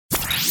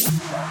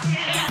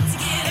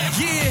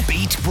Yeah.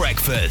 Beat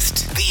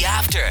Breakfast. The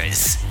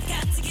Afters.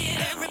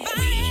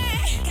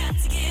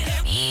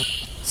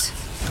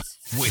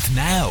 With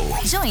Now.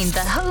 Join the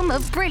home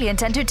of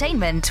brilliant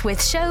entertainment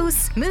with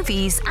shows,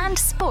 movies, and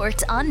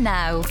sport on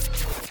Now.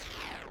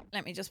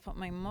 Let me just put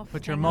my muff.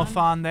 Put your muff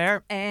on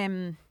there.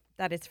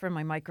 That is for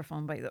my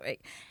microphone, by the way.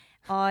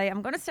 I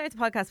am going to start the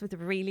podcast with a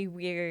really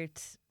weird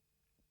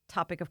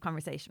topic of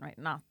conversation, right?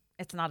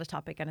 It's not a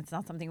topic, and it's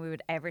not something we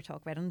would ever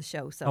talk about on the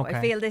show. So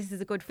I feel this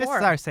is a good forum. This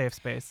is our safe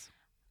space.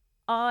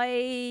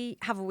 I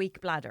have a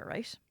weak bladder,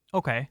 right?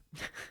 Okay.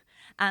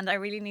 And I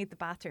really need the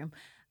bathroom.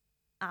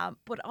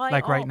 But I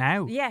right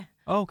now? Yeah.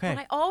 Okay.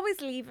 But I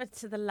always leave it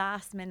to the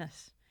last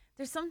minute.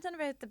 There's something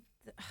about it's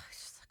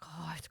just like,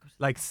 I have to go to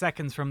Like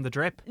seconds from the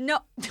drip? No.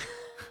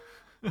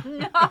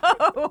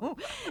 No.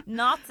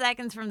 Not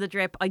seconds from the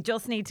drip. I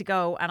just need to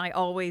go, and I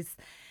always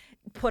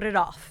put it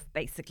off,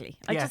 basically.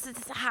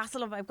 It's a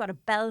hassle of I've got a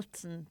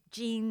belt and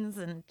jeans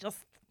and just,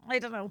 I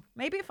don't know.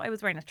 Maybe if I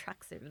was wearing a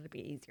tracksuit, it'd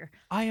be easier.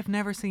 I have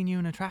never seen you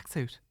in a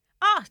tracksuit.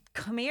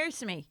 Come here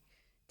to me.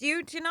 Do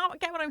you not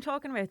get what I'm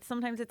talking about?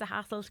 Sometimes it's a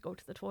hassle to go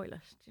to the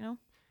toilet, do you know?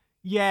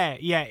 Yeah,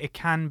 it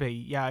can be.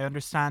 Yeah, I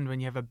understand when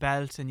you have a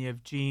belt and you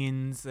have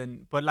jeans,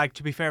 but like,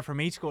 to be fair, for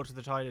me to go to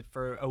the toilet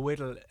for a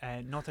whittle,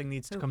 nothing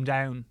needs to come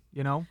down,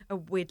 you know? A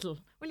whittle.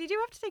 Well, you do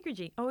have to take your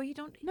jeans. Oh, you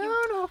don't? No.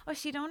 Oh,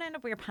 so you don't end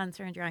up with your pants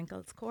around your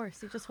ankles, of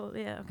course. You just hold,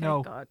 okay,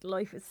 no. God,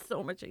 life is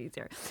so much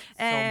easier.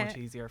 So much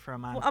easier for a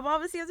man. What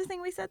was the other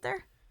thing we said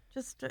there?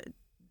 Just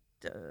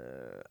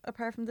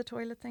apart from the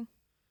toilet thing?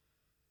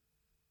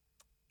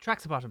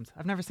 Tracksuit bottoms.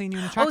 I've never seen you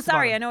in a tracksuit Oh,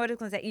 sorry, bottom. I know what I was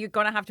going to say. You're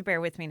going to have to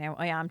bear with me now.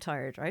 I am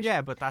tired, right?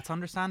 Yeah, but that's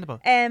understandable.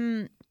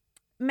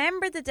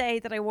 Remember the day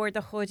that I wore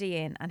the hoodie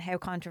in and how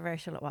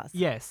controversial it was?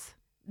 Yes.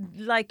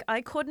 Like, I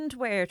couldn't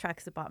wear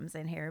tracksuit bottoms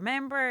in here.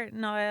 Remember,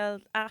 Niall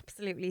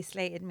absolutely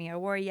slated me. I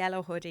wore a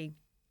yellow hoodie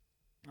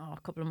a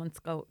couple of months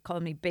ago.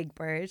 Called me Big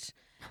Bird.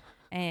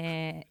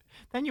 Then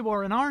you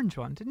wore an orange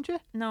one, didn't you?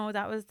 No,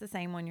 that was the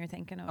same one you're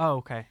thinking of. Oh,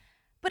 okay.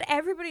 But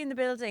everybody in the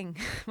building,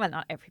 well,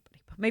 not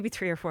everybody, but maybe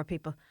 3 or 4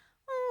 people.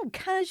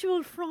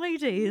 Casual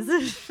Friday, is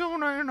it? So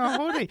not in a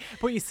hoodie.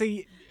 But you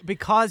see,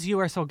 because you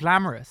are so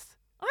glamorous.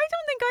 I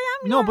don't think I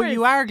am No, glamorous. but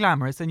you are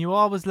glamorous and you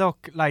always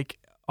look like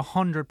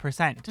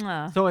 100%.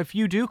 Ah. So if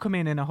you do come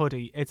in a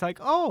hoodie, it's like,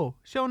 oh,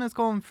 Shona's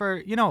going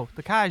for,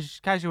 the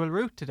casual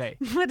route today.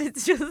 But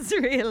it's just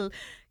real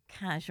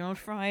casual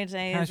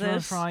Friday, Casual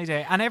is it?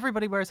 Friday. And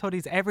everybody wears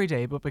hoodies every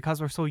day, but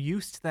because we're so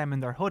used to them in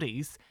their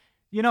hoodies,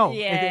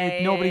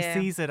 nobody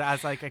sees it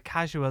as like a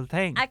casual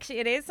thing. Actually,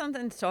 it is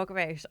something to talk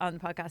about on the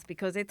podcast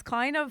because it's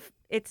kind of,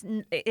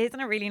 isn't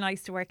it really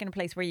nice to work in a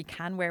place where you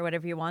can wear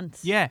whatever you want?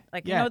 Yeah.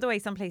 Like, you know the way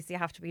some places you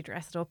have to be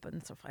dressed up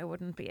and stuff. I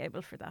wouldn't be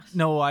able for that.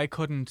 No, I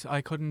couldn't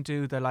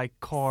do the like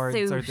cords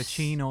Suit. or the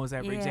chinos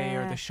every day,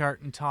 or the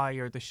shirt and tie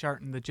or the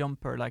shirt and the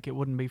jumper. Like, it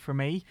wouldn't be for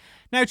me.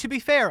 Now, to be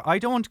fair, I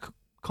don't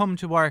come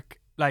to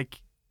work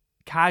like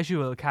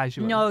casual.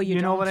 No, you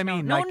know don't, what I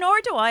mean? No, like, nor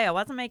do I. I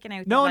wasn't making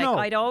out. No, like, no.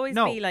 I'd always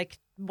no. be like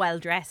well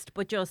dressed,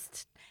 but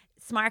just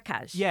smart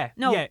cash. Yeah.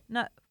 No. Yeah.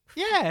 No.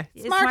 Yeah,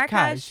 It's smart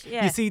cash.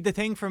 Yeah. You see, the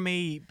thing for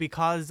me,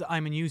 because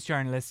I'm a news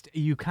journalist,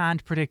 you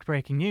can't predict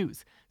breaking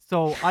news.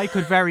 So I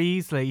could very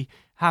easily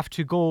have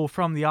to go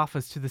from the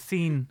office to the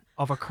scene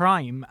of a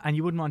crime, and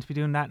you wouldn't want to be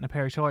doing that in a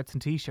pair of shorts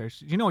and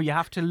t-shirts. You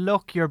have to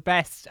look your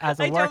best as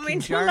a working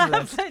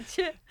journalist. I don't mean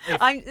to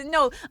laugh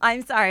at you.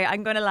 I'm sorry.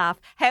 I'm going to laugh.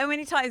 How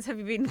many times have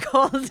you been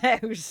called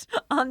out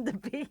on the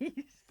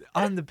beat?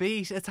 On the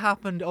beat, it's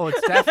happened. Oh,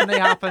 it's definitely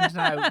happened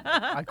now.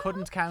 I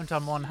couldn't count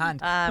on one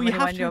hand. But you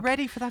have to be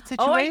ready for that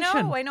situation.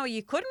 Oh, I know.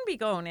 You couldn't be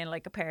going in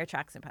like a pair of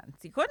tracksuit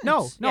pants. You couldn't.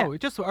 No. Yeah.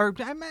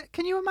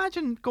 Can you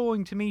imagine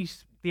going to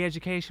meet the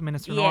Education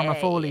Minister, Norma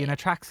Foley, in a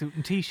tracksuit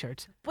and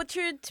t-shirt? But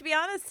to be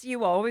honest,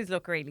 you always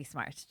look really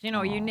smart. You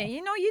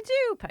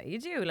do, Pat. You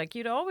do. Like,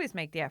 you'd always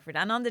make the effort.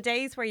 And on the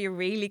days where you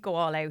really go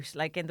all out,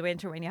 like in the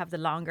winter when you have the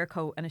longer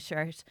coat and a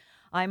shirt,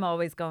 I'm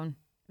always going,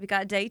 we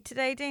got a date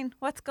today, Dean?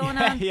 What's going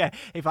on? Yeah.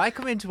 If I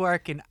come into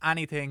work in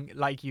anything,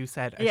 like you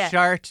said, a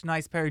shirt,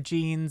 nice pair of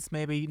jeans,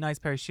 maybe nice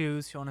pair of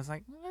shoes, Shauna's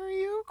like, where are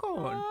you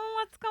going? Oh,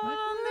 what's going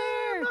on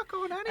there? I'm not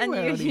going And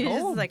anywhere. you're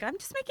just like, I'm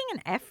just making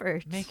an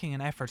effort. Making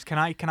an effort. Can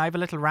I have a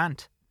little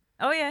rant?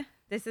 Oh, yeah.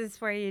 This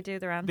is where you do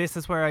the rant. This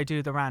is where I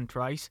do the rant,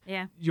 right?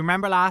 Yeah. You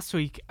remember last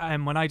week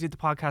when I did the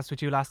podcast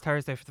with you last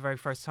Thursday for the very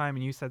first time,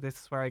 and you said this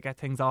is where I get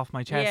things off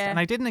my chest. Yeah. And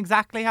I didn't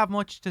exactly have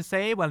much to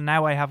say. Well,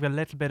 now I have a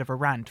little bit of a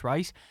rant,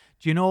 right?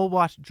 Do you know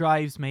what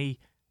drives me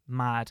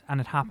mad? And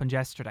it happened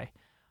yesterday.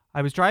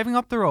 I was driving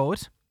up the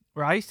road,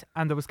 right?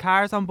 And there was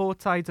cars on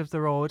both sides of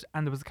the road,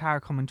 and there was a car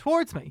coming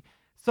towards me.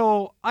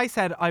 So I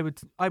said I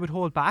would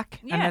hold back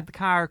and let the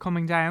car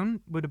coming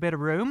down with a bit of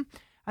room.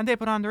 And they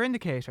put on their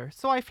indicator.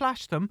 So I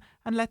flashed them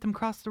and let them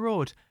cross the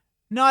road.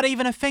 Not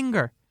even a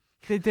finger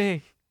did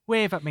they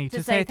wave at me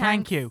to say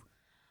thank you.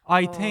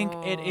 I think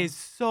it is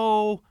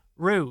so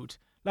rude.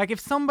 Like, if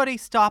somebody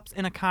stops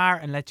in a car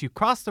and lets you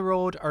cross the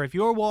road, or if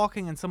you're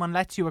walking and someone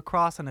lets you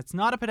across and it's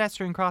not a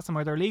pedestrian crossing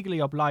where they're legally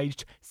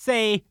obliged,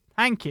 say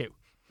thank you.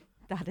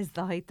 that is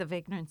the height of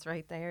ignorance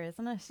right there,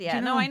 isn't it? Yeah,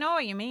 you no, know? I know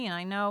what you mean.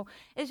 I know.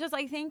 It's just,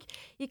 I think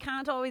you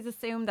can't always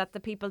assume that the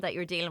people that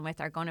you're dealing with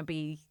are going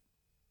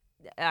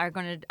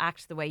to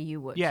act the way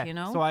you would, Yeah. you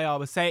know? So I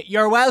always say,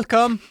 "You're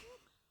welcome,"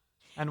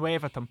 and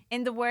wave at them.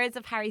 In the words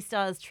of Harry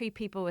Styles, treat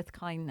people with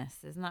kindness.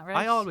 Isn't that right?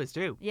 I always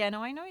do, Yeah,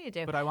 no, I know you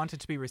do. but I want it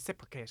to be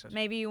reciprocated.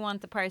 Maybe you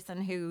want the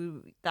person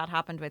who that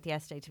happened with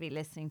yesterday to be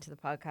listening to the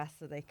podcast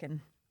so they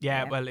can...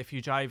 Yeah, well, if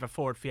you drive a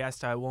Ford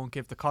Fiesta, I won't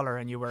give the colour,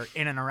 and you were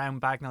in and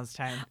around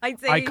Bagnallstown, I'd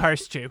say I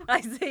cursed you. I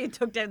say you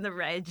took down the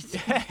reg.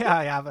 Yeah,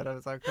 I have it. I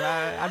was like,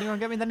 anyone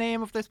give me the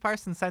name of this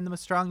person? Send them a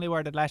strongly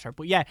worded letter.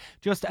 But yeah,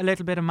 just a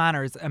little bit of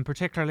manners, and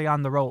particularly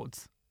on the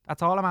roads.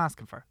 That's all I'm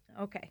asking for.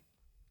 Okay.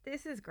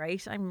 This is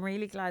great. I'm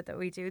really glad that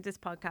we do this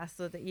podcast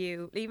so that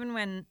you,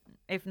 even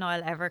if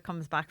Niall ever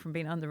comes back from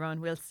being on the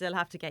run, we'll still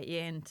have to get you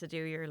in to do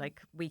your like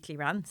weekly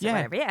rants or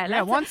whatever.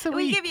 Yeah, once a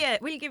week.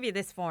 We'll give you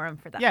this forum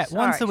for that. Yeah, once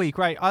Alright. a week,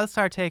 right? I'll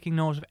start taking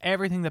note of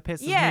everything that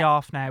pisses Yeah, me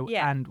off now,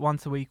 yeah. and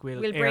once a week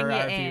we'll We'll air bring you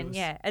our in, views.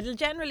 yeah. It'll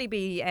generally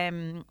be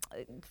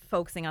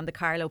focusing on the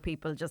Carlo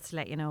people, just to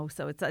let you know.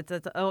 So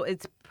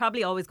it's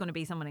probably always going to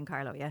be someone in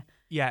Carlo, yeah.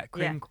 Yeah,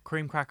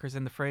 cream crackers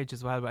in the fridge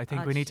as well. But I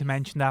think Oh, we need to jeez.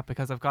 mention that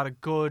because I've got a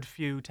good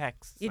few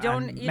texts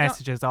and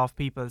messages off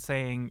people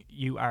saying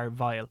you are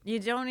vile. You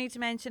don't need to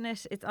mention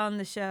it. It's on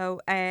the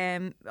show.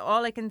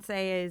 All I can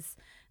say is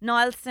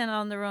Niall's still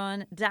on the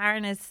run.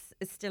 Darren is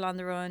still on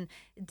the run.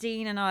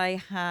 Dean and I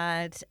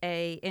had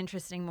a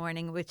interesting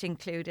morning, which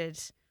included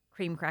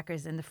cream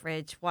crackers in the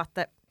fridge.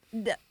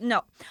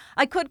 No,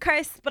 I could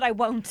curse, but I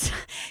won't.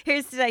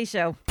 Here's today's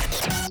show.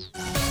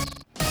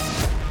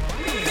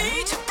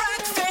 Beat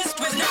Breakfast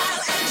with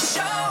Niall and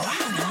Show.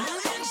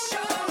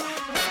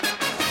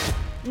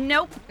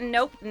 Nope.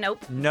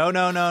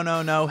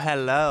 No.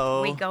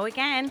 Hello. We go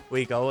again.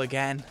 We go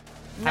again.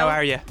 No. How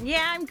are you?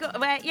 Yeah, I'm good.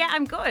 Well, yeah,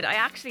 I'm good. I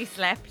actually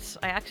slept.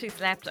 I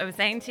was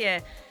saying to you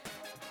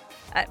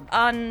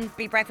on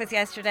Beat Breakfast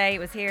yesterday,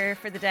 was here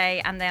for the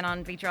day, and then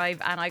on Beat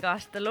Drive, and I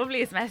got the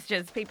loveliest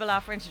messages. People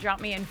offering to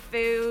drop me in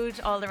food,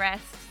 all the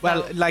rest.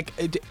 Well, So- like,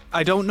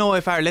 I don't know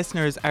if our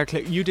listeners are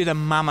clear. You did a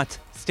mammoth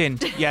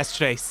stint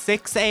yesterday,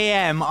 6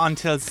 a.m.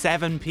 until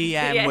 7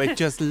 p.m. Yeah. with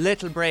just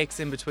little breaks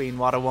in between.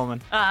 What a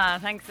woman.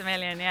 Thanks a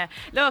million, yeah.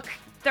 Look,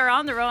 they're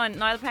on the run.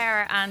 Niall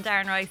Power and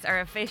Darren Rice are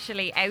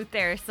officially out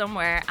there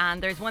somewhere,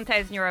 and there's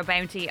 €1,000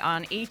 bounty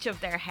on each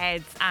of their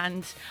heads,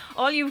 and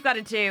all you've got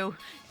to do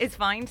is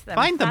find them.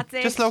 Find them. That's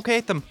it. Just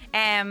locate them.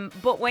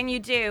 But when you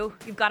do,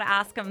 you've got to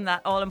ask them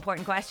that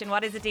all-important question.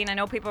 What is it, Dean? I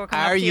know people were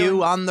coming Are up to you.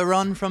 you on the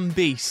run from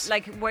Beat?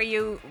 Like, were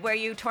you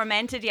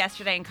tormented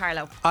yesterday in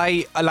Carlo?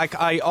 I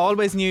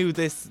always knew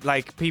this,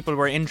 like, people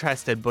were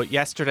interested, but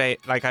yesterday,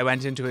 like, I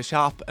went into a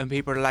shop and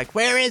people were like,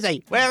 where is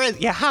he?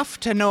 You have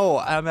to know.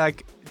 I'm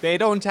like, they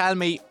don't tell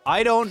me.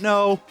 I don't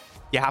know.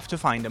 You have to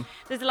find him.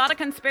 There's a lot of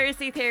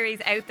conspiracy theories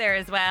out there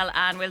as well,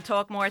 and we'll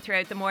talk more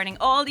throughout the morning.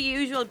 All the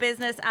usual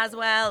business as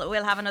well.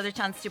 We'll have another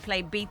chance to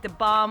play Beat the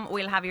Bomb.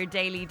 We'll have your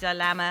daily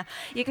dilemma.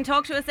 You can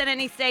talk to us at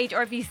any stage,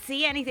 or if you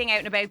see anything out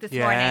and about this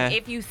morning,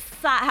 if you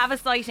have a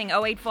sighting,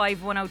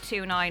 085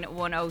 1029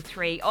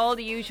 103. All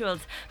the usuals.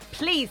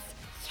 Please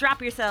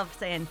strap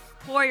yourselves in.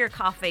 Pour your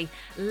coffee.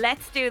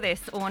 Let's do this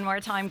one more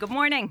time. Good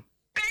morning.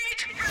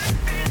 Beat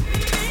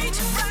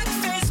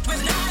Breakfast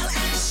with Niall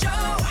and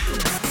Show.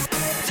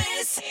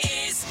 This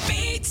is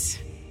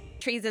Beat.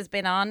 Teresa's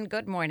been on.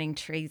 Good morning,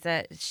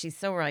 Teresa. She's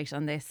so right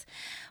on this.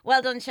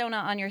 Well done,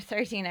 Shona, on your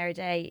 13-hour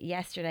day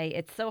yesterday.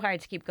 It's so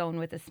hard to keep going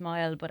with a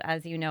smile, but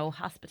as you know,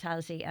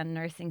 hospitality and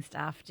nursing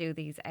staff do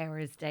these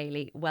hours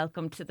daily.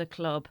 Welcome to the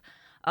club.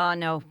 Oh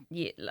no,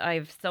 I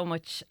have so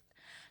much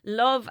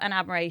love and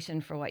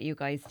admiration for what you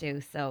guys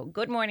do. So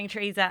good morning,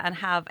 Teresa, and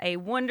have a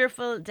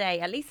wonderful day.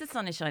 At least the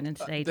sun is shining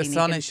today. The Dean.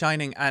 sun is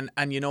shining, and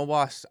you know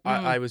what?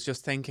 I was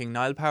just thinking,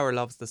 Niall Power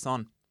loves the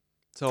sun.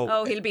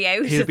 So he'll be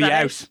out. He'll Is be that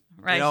out. it?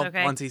 Right, you know,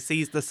 okay. once he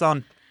sees the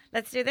sun.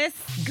 Let's do this.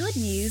 Good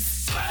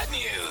news. Bad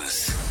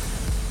news.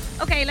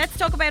 Okay, let's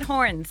talk about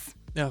horns.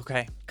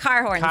 Okay.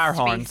 Car horns. Car to be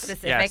horns.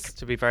 specific. Yes,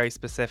 to be very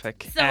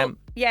specific. So,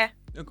 yeah.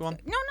 Go on.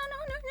 No,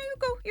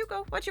 you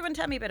go. What you want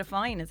to tell me about a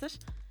fine, is it?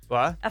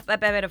 What?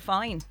 About a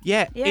fine.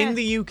 Yeah, Yeah. in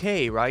the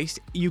UK, right,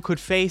 you could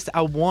face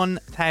a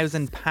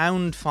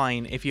 £1,000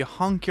 fine if you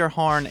honk your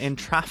horn in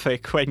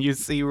traffic when you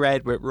see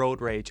red with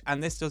road rage.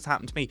 And this does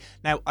happen to me.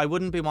 Now, I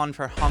wouldn't be one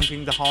for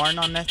honking the horn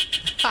on this.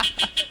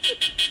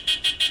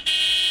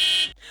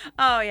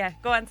 Oh, yeah.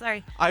 Go on,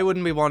 sorry. I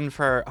wouldn't be one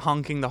for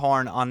honking the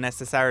horn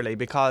unnecessarily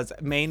because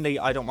mainly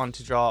I don't want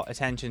to draw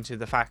attention to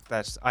the fact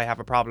that I have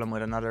a problem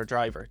with another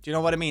driver. Do you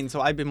know what I mean?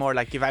 So I'd be more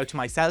like give out to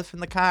myself in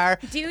the car.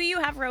 Do you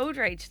have road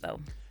rage, though?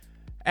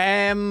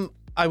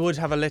 I would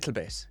have a little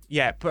bit.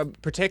 Yeah,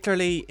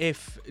 particularly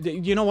if...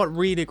 You know what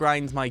really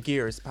grinds my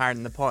gears,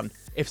 pardon the pun?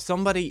 If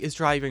somebody is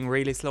driving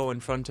really slow in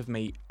front of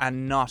me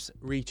and not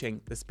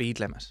reaching the speed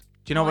limit.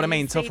 Do you know what I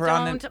mean? So if we're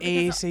on an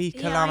 80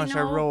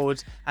 kilometre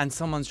road and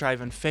someone's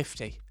driving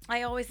 50.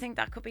 I always think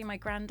that could be my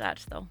granddad,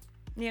 though.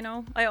 You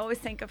know, I always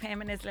think of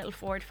him in his little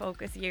Ford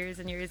Focus years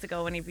and years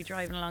ago when he'd be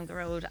driving along the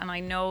road. And I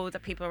know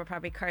that people were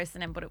probably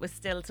cursing him, but it was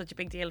still such a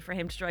big deal for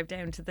him to drive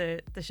down to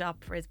the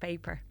shop for his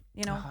paper.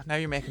 You know? Oh, now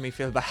you're making me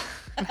feel bad.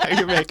 Now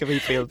you're making me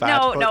feel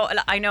bad. No,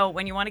 I know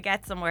when you want to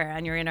get somewhere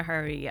and you're in a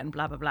hurry and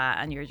blah, blah, blah,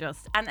 and you're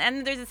just...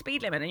 And there's a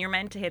speed limit and you're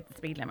meant to hit the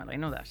speed limit. I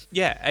know that.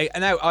 Yeah,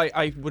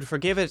 I would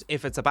forgive it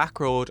if it's a back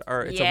road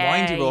or it's a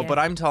windy road, but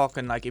I'm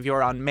talking like if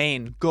you're on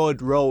main,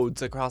 good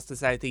roads across the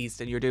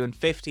southeast and you're doing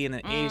 50 in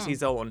an 80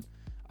 zone,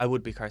 I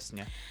would be cursing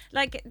you.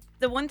 Like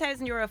the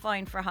 €1,000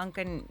 fine for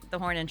honking the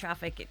horn in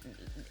traffic...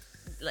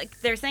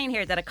 Like they're saying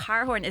here that a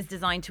car horn is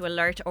designed to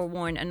alert or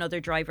warn another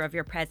driver of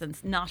your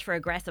presence, not for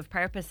aggressive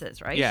purposes,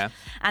 right? Yeah.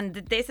 And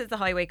this is the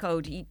highway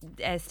code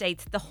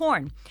states the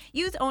horn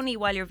used only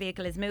while your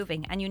vehicle is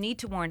moving, and you need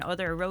to warn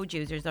other road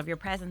users of your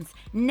presence.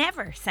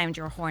 Never sound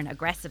your horn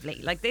aggressively.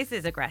 Like this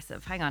is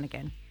aggressive. Hang on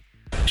again.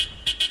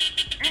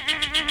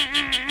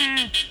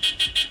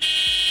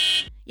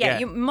 Yeah,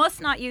 you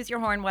must not use your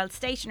horn while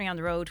stationary on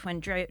the road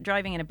when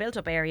driving in a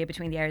built-up area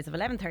between the hours of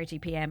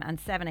 11:30 p.m. and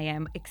 7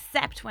 a.m,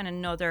 except when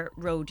another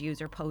road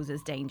user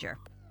poses danger.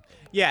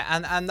 Yeah,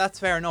 and that's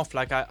fair enough.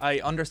 Like, I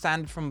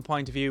understand from a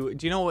point of view.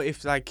 Do you know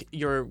if, like,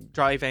 you're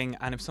driving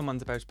and if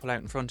someone's about to pull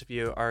out in front of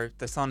you or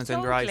the sun is in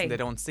their eyes and they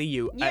don't see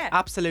you,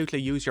 absolutely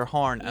use your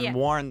horn and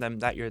warn them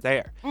that you're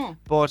there.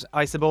 But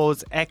I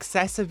suppose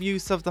excessive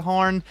use of the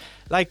horn,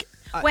 like...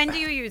 When do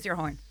you use your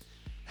horn?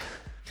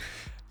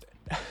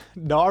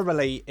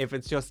 Normally,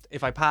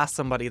 if I pass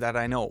somebody that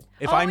I know,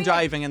 if I'm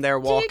driving and they're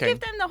walking, do you give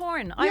them the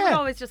horn? I would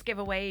always just give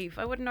a wave.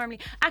 I wouldn't normally.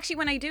 Actually,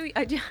 when I do,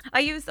 I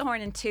use the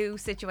horn in two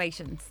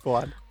situations. Go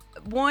on.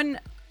 One,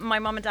 my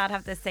mum and dad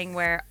have this thing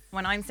where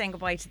when I'm saying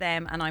goodbye to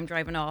them and I'm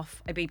driving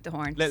off, I beep the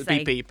horn. Little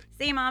beep beep.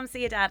 See you, mum.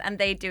 See you, dad, and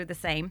they do the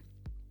same.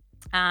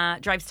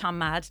 Drives Tom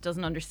mad,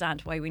 doesn't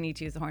understand why we need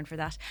to use the horn for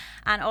that.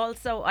 And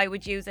also I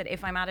would use it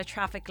if I'm at a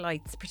traffic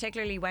lights,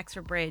 particularly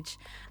Wexford Bridge,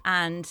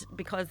 and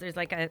because there's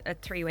like a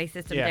three-way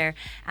system there,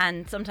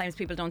 and sometimes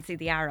people don't see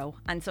the arrow,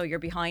 and so you're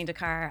behind a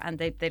car and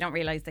they don't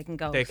realise they can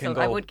go.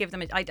 I would give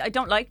them I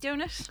don't like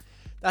doing it.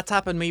 That's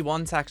happened to me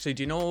once, actually.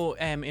 Do you know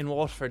in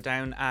Waterford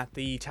down at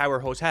the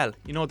Tower Hotel,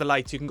 you know the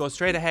lights, you can go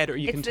straight ahead or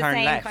you can turn left.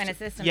 It's the same kind of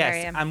system yes,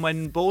 there, yeah. And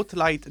when both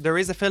lights, there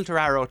is a filter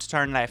arrow to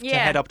turn left to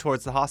head up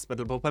towards the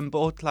hospital, but when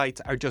both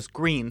lights are just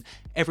green,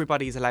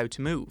 everybody's allowed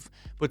to move.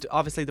 But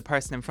obviously the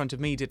person in front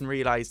of me didn't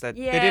realise that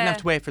they didn't have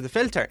to wait for the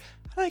filter.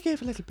 And I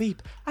gave a little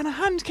beep and a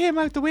hand came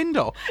out the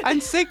window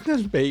and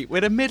signalled me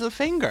with a middle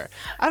finger.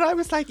 And I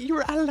was like,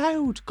 you're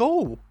allowed,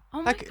 go.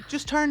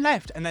 Just turn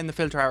left. And then the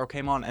filter arrow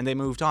came on and they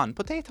moved on.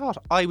 But they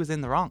thought I was in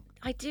the wrong.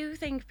 I do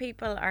think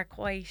people are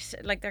quite,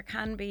 like, there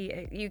can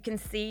be, you can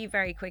see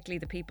very quickly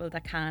the people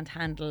that can't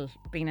handle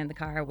being in the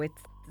car with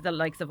the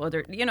likes of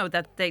other, you know,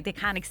 that they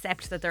can't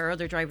accept that there are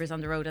other drivers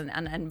on the road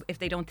and if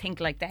they don't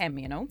think like them,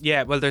 you know.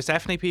 Yeah, well, there's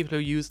definitely people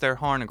who use their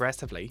horn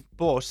aggressively.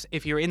 But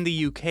if you're in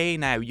the UK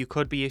now, you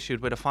could be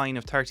issued with a fine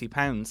of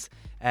 £30,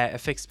 a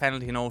fixed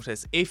penalty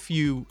notice. If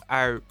you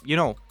are, you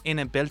know, in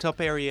a built up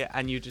area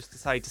and you just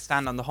decide to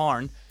stand on the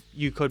horn,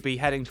 you could be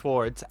heading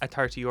towards a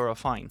 €30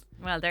 fine.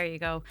 Well, there you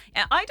go.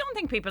 I don't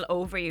think people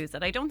overuse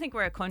it. I don't think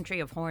we're a country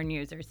of horn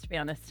users, to be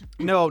honest.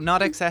 No,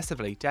 not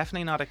excessively.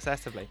 Definitely not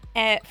excessively.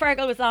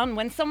 Fergal was on.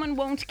 When someone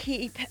won't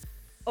keep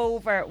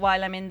over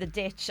while I'm in the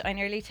ditch, I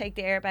nearly take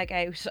the airbag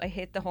out. I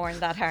hit the horn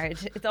that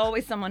hard. It's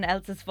always someone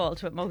else's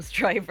fault with most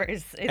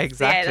drivers.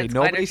 Exactly.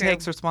 Nobody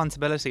takes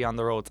responsibility on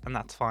the roads, and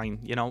that's fine,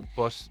 you know.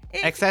 But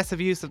excessive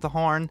use of the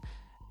horn,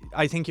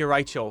 I think you're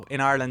right, Joe.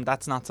 In Ireland,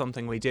 that's not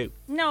something we do.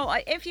 No,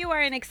 if you are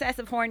an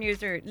excessive horn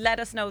user, let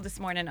us know this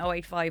morning,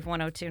 085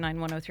 102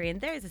 9103. And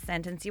there's a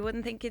sentence you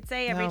wouldn't think you'd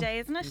say every day,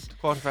 isn't it?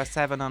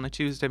 7:15 on a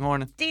Tuesday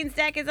morning. Dean's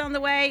Deck is on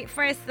the way.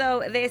 First,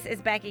 though, this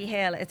is Becky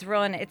Hill. It's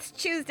Run. It's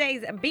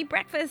Tuesday's Beat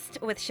Breakfast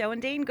with Show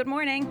and Dean. Good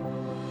morning.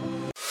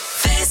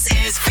 This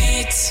is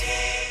Beat.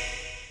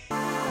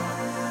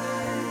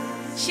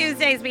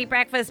 Tuesday's Beat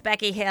Breakfast,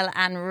 Becky Hill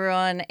and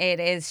Run. It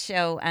is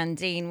Show and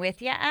Dean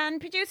with you, and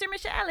producer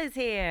Michelle is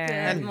here.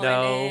 Good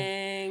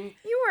morning.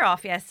 You were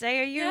off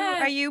yesterday.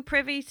 Are you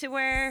privy to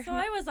where? So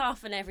I was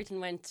off and everything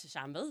went to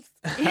shambles.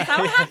 That's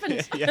how it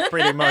happened. Yeah,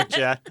 pretty much.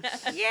 Yeah.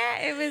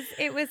 Yeah,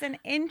 it was an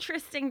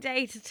interesting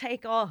day to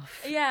take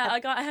off. Yeah,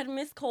 I had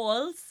missed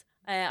calls.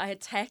 I had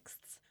texts.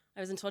 I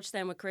was in touch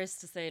then with Chris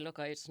to say, look,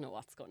 I don't know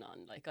what's going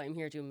on. Like, I'm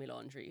here doing my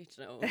laundry,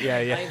 you know. Yeah.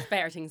 I have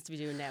better things to be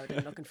doing now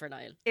than looking for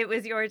Niall. It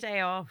was your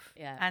day off.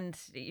 Yeah. And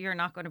you're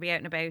not going to be out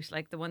and about.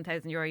 Like, the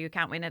 €1,000, you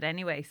can't win it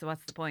anyway, so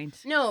what's the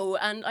point? No,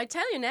 and I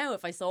tell you now,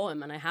 if I saw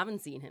him, and I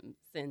haven't seen him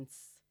since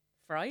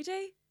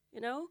Friday,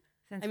 you know.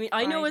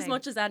 I know as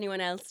much as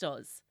anyone else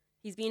does.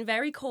 He's been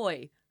very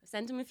coy. I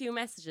sent him a few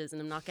messages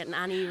and I'm not getting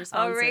any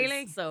responses. Oh,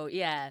 really? So,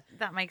 yeah.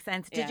 That makes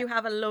sense. Did you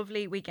have a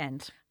lovely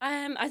weekend?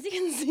 As you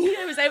can see,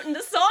 I was out in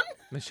the sun.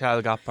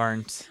 Michelle got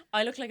burnt.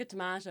 I look like a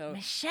tomato.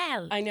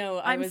 Michelle. I know.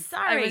 I'm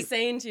sorry. I was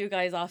saying to you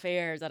guys off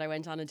air that I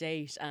went on a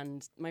date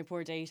and my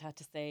poor date had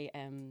to say,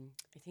 I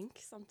think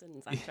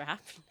something's after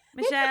happening.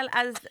 Michelle,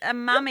 as a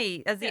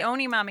mammy, as the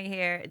only mammy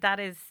here, that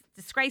is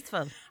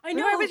Disgraceful. I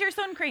know. Where was your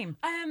sun cream?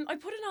 I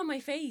put it on my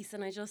face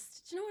and I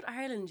just, do you know what,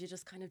 Ireland, you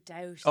just kind of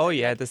doubt. Oh that,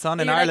 yeah, like, the sun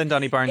in you're Ireland like,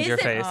 only burns is your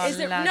it- face. Is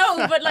it, lads.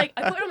 no, but like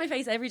I put it on my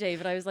face every day,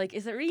 but I was like,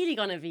 is it really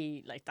going to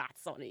be like that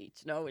sunny?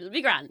 Do you know, it'll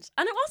be grand.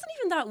 And it wasn't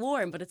even that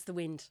warm, but it's the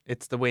wind.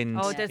 It's the wind.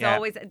 Oh, there's yeah.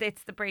 always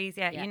it's the breeze.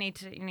 Yeah, Yeah. you need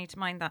to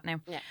mind that now.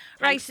 Yeah.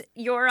 Right, Thanks.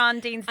 you're on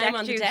Dean's deck I'm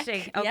on the duty.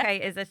 deck, yeah. Okay,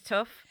 is it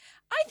tough?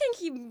 I think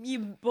you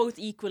both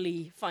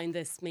equally find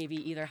this maybe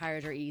either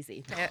hard or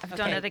easy. I've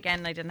done Okay. it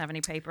again. I didn't have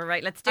any paper.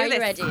 Right, let's do Are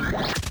this. you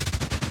ready?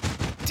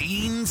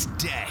 Dean's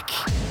Deck.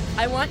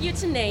 I want you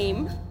to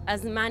name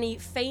as many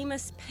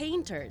famous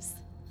painters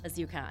as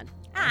you can.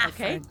 Ah,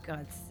 Okay. for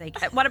God's sake.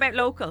 What about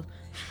local?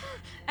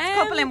 A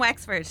couple in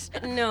Wexford.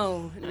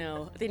 No.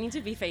 They need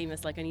to be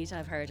famous. Like, I need to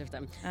have heard of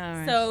them. All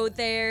right. So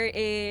there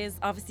is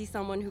obviously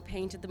someone who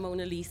painted the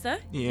Mona Lisa.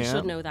 You Yeah.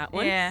 should know that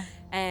one. Yeah.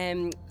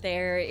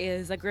 There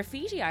is a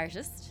graffiti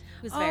artist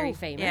who's very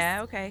famous.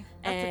 Yeah, okay.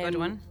 That's a good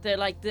one.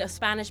 The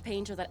Spanish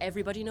painter that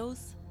everybody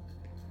knows.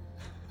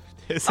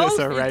 This Oh, is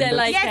they're horrendous.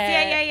 like- Yes, uh,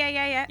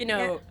 yeah. You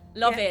know,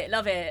 love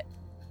it.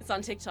 It's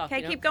on TikTok. Okay,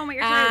 you know. keep going with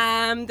your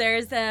clues.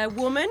 There's a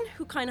woman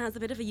who kind of has a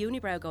bit of a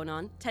unibrow going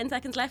on. 10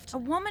 seconds left. A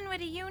woman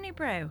with a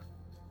unibrow.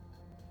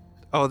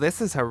 Oh,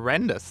 this is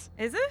horrendous.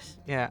 Is it?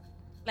 Yeah.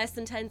 Less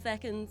than 10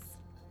 seconds.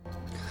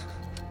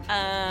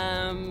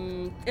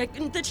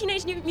 The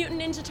Teenage Mutant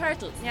Ninja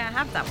Turtles. Yeah, I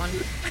have that one.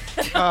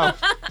 Oh,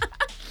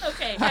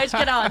 Okay, how'd you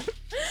get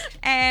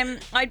on?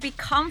 I'd be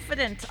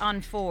confident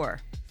on 4.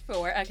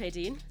 4. Okay,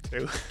 Dean.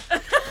 2.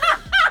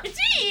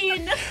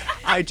 Dean!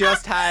 I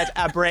just had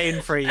a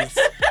brain freeze.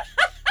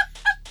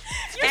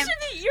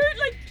 You're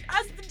like,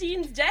 as the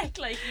Dean's deck,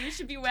 like, you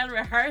should be well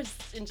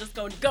rehearsed in just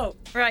going, go.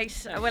 Right,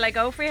 will I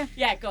go for you?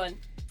 Yeah, go on.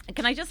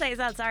 Can I just say as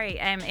well, sorry,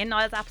 in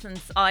Niall's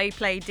absence, I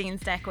played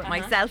Dean's deck with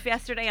myself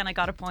yesterday and I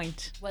got a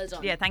point. Well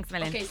done. Yeah, thanks a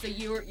million. Okay, so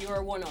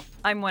you're one up.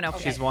 I'm one up.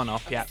 Okay. She's one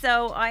up, yeah.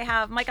 So I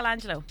have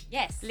Michelangelo,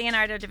 Yes.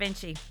 Leonardo da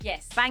Vinci,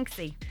 Yes.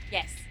 Banksy,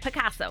 Yes.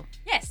 Picasso.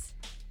 Yes.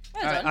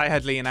 Well done. I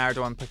had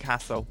Leonardo and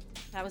Picasso.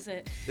 That was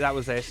it. That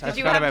was it. I Did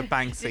you forgot have- about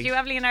Banksy. Did you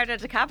have Leonardo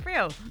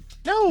DiCaprio?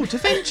 No, Da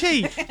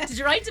Vinci. Did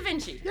you write Da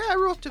Vinci? Yeah, I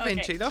wrote Da Okay.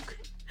 Vinci, look.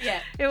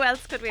 Yeah. Who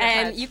else could we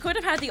have had? You could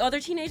have had the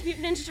other Teenage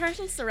Mutant Ninja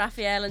Turtles, so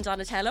Raphael and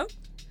Donatello.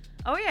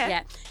 Oh yeah.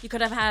 Yeah. You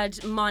could have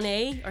had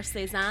Monet or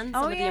Cézanne, some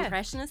Oh, of the yeah.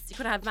 Impressionists. You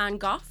could have Van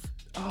Gogh.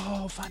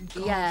 Oh, Van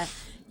Gogh. Yeah.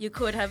 You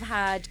could have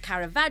had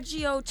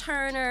Caravaggio,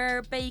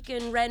 Turner,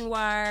 Bacon,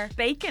 Renoir.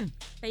 Bacon.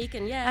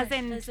 Bacon, yeah. As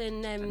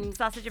in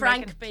sausage and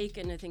Frank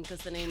Bacon, I think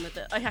was the name of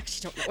the. I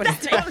actually don't know what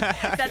his name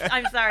was.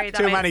 I'm sorry. That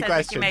Too made many sense like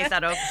questions. You made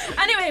that up.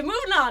 Anyway,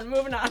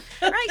 moving on.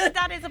 Right,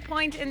 that is a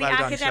point in the Well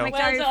done, academic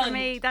Shel. diary Well for done.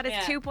 me. That is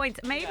Yeah. 2 points.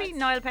 Maybe Congrats.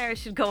 Niall Perry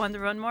should go on the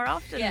run more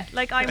often. Yeah.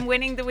 Like I'm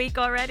winning the week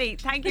already.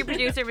 Thank you,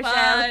 producer Michelle.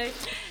 Bye.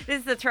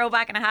 This is a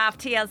throwback and a half.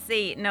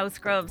 TLC, no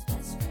scrubs.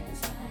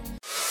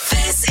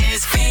 This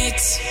is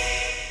Beat.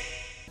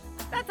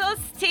 That's us,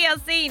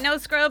 TLC, no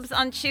scrubs.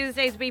 On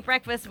Tuesday's Beat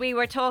Breakfast, we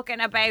were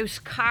talking about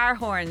car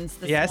horns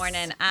this Yes.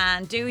 morning.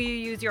 And do you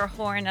use your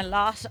horn a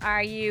lot?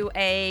 Are you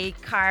a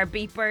car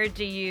beeper?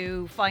 Do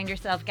you find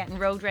yourself getting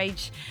road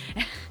rage?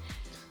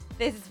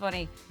 This is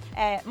funny.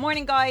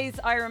 Morning, guys.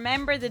 I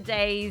remember the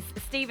days.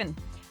 Stephen.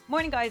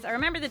 Morning, guys. I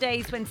remember the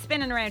days when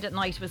spinning around at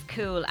night was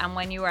cool, and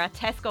when you were at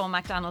Tesco and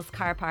McDonald's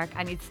car park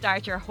and you'd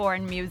start your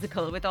horn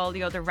musical with all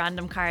the other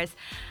random cars.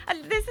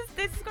 And this is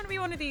going to be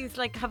one of these,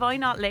 like, have I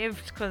not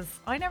lived? Because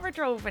I never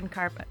drove in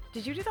car.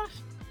 Did you do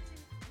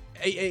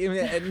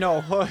that?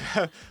 No.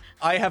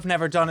 I have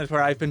never done it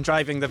where I've been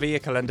driving the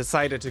vehicle and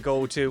decided to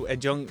go to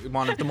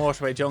one of the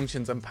motorway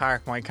junctions and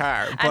park my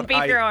car. And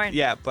beep your horn.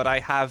 Yeah, but I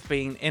have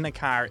been in a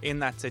car in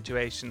that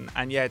situation,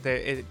 and yeah,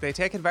 they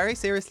take it very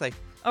seriously.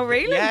 Oh,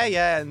 really?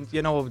 Yeah, and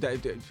you know,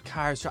 the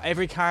cars.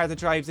 Every car that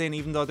drives in,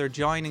 even though they're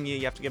joining you,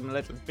 you have to give them a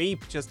little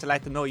beep just to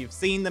let them know you've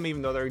seen them,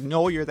 even though they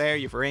know you're there.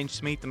 You've arranged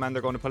to meet them, and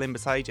they're going to pull in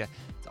beside you.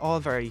 It's all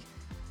very.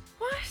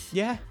 What?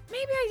 Yeah.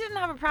 Maybe I didn't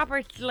have a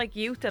proper, like,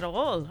 youth at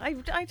all. I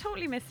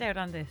totally missed out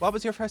on this. What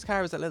was your first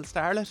car? Was it a little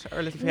Starlet or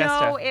a little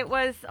Fiesta? No, it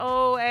was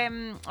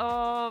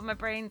my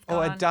brain's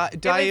Oh, a gone.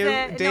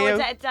 Daewoo?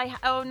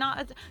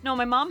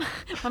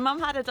 My mom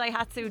had a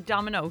Daihatsu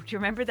Domino. Do you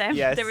remember them?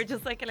 Yes. They were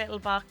just like a little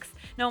box.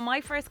 No,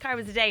 my first car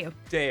was a Daewoo.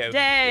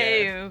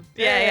 Daewoo.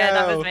 Yeah,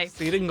 that was me.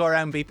 So you didn't go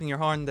around beeping your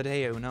horn the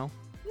Daewoo, no?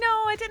 No,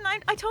 I didn't.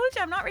 I told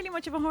you I'm not really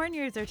much of a horn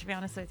user, to be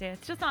honest with you.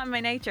 It's just not in my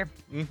nature.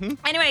 Mm-hmm.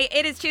 Anyway,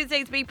 it is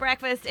Tuesday's Beat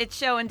Breakfast. It's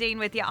Show and Dean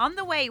with you. On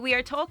the way, we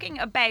are talking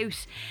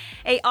about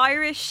a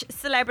Irish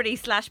celebrity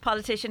 /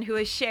 politician who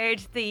has shared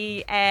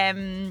the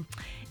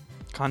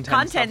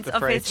contents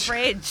of his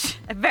fridge.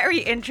 Very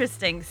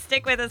interesting.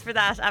 Stick with us for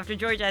that after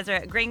George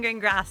Ezra. Green Green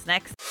Grass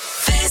next.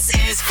 This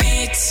is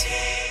Beat.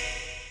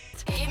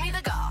 Give me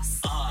the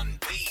goss. On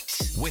Beat.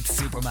 With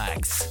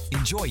Supermax.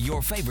 Enjoy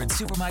your favourite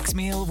Supermax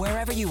meal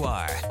wherever you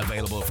are.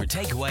 Available for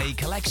takeaway,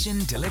 collection,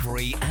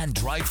 delivery, and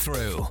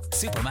drive-through.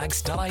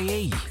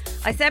 Supermax.ie.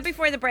 I said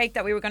before the break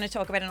that we were going to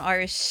talk about an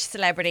Irish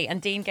celebrity,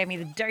 and Dean gave me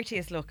the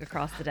dirtiest look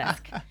across the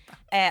desk.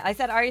 I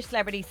said Irish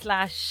celebrity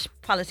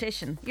 /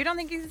 politician. You don't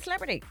think he's a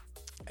celebrity?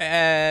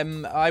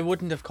 I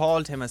wouldn't have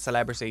called him a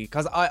celebrity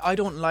because I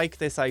don't like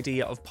this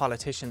idea of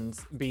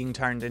politicians being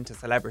turned into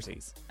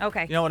celebrities.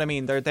 Okay. You know what I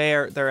mean?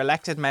 They're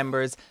elected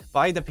members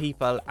by the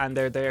people, and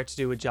they're there to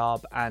do a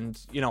job and,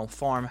 you know,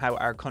 form how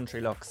our country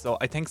looks. So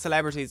I think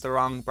celebrity is the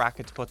wrong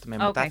bracket to put them in,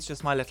 but that's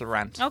just my little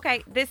rant.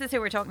 Okay, this is who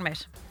we're talking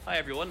about. Hi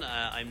everyone,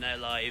 I'm now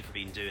live.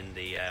 Been doing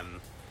the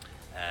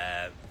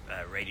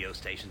radio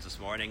stations this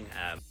morning.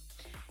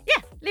 Yeah,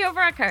 Leo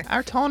Varadkar.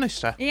 Our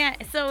Taoiseach. Yeah,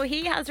 so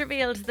he has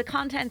revealed the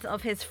contents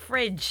of his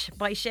fridge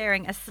by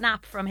sharing a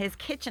snap from his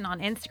kitchen on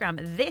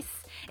Instagram. This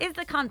is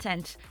the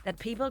content that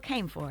people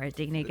came for,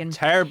 Dean Egan.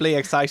 Terribly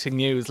exciting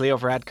news, Leo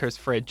Varadkar's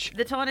fridge.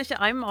 The Taoiseach,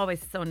 I'm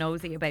always so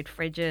nosy about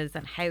fridges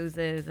and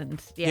houses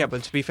and Yeah,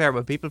 but to be fair,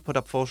 when people put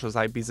up photos,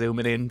 I'd be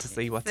zooming in to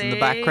see what's in the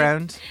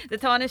background. The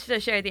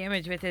Taoiseach shared the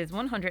image with his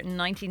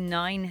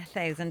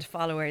 199,000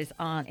 followers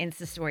on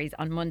Insta Stories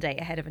on Monday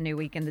ahead of a new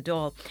week in the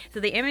Dáil.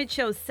 So the image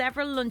shows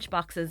several lunch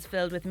boxes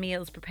filled with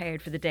meals prepared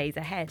for the days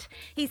ahead.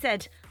 He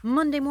said,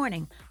 Monday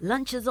morning,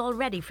 lunch is all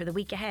ready for the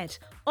week ahead.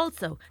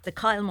 Also, the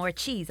Kylemore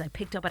cheese I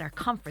picked up at our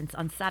conference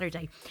on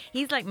Saturday.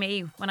 He's like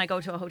me when I go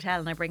to a hotel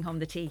and I bring home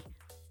the tea.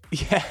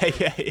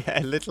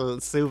 Yeah, little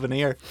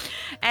souvenir.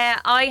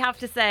 I have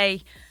to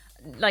say,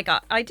 like,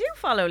 I do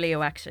follow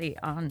Leo actually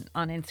on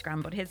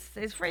Instagram, but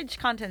his fridge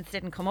contents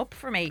didn't come up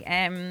for me.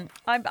 I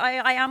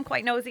am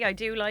quite nosy. I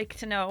do like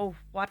to know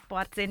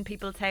what's in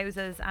people's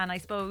houses, and I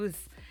suppose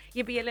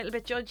you'd be a little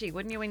bit judgy,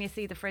 wouldn't you, when you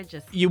see the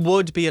fridges? You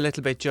would be a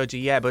little bit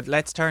judgy, yeah, but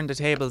let's turn the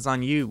tables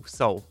on you.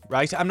 So,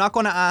 right, I'm not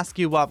going to ask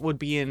you what would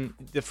be in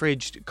the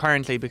fridge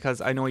currently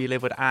because I know you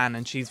live with Anne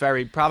and she's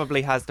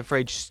probably has the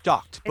fridge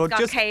stocked. It's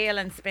got kale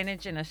and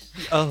spinach in it.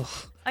 Oh.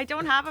 I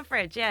don't have a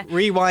fridge, yeah.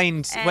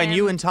 Rewind, when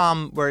you and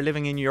Tom were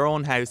living in your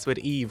own house with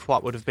Eve,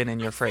 what would have been in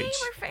your fridge? They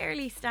were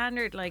fairly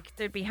standard. Like,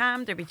 there'd be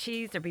ham, there'd be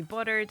cheese, there'd be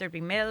butter, there'd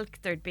be milk,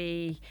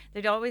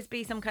 there'd always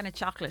be some kind of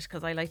chocolate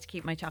because I like to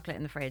keep my chocolate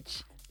in the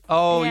fridge.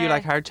 Oh, yeah. You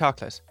like hard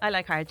chocolate? I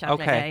like hard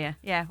chocolate, okay.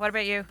 Yeah. What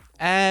about you?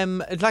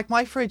 Like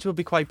my fridge would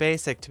be quite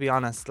basic, to be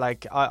honest.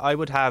 Like I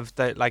would have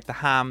the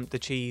ham, the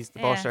cheese, the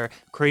butter,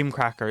 cream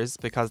crackers,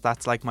 because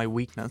that's like my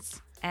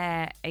weakness.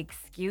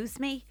 Excuse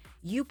me?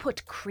 You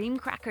put cream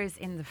crackers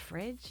in the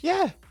fridge?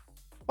 Yeah.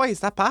 Why is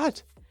that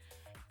bad?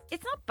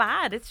 It's not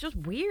bad. It's just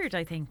weird,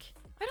 I think.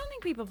 I don't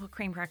think people put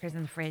cream crackers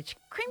in the fridge.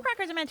 Cream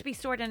crackers are meant to be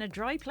stored in a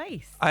dry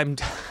place.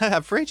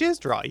 A fridge is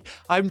dry.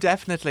 I'm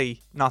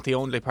definitely not the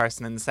only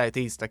person in the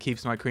southeast that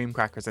keeps my cream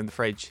crackers in the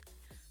fridge.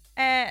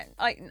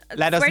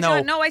 Let us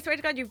know. No, I swear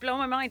to God, you've blown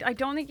my mind. I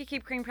don't think you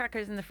keep cream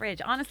crackers in the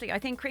fridge. Honestly, I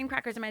think cream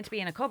crackers are meant to be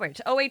in a cupboard.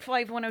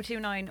 085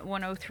 1029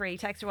 103.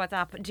 Text or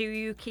WhatsApp. Do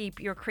you keep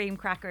your cream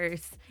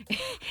crackers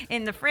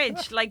in the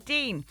fridge like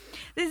Dean?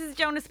 This is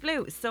Jonas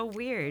Blue. So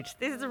weird.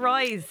 This is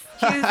Rise.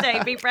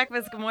 Tuesday. Beat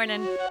Breakfast. Good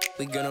morning.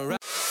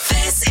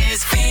 This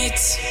is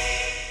Beat.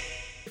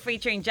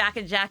 Featuring Jack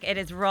and Jack, it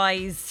is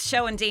Rise.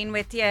 Show and Dean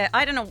with you.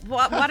 I don't know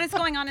what is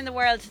going on in the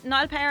world.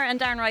 Niall Power and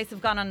Darren Rice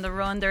have gone on the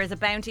run. There is a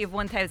bounty of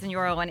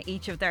 €1,000 on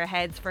each of their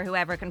heads for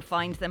whoever can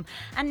find them.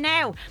 And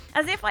now,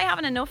 as if I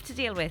haven't enough to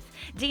deal with,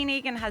 Dean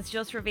Egan has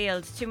just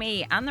revealed to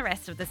me and the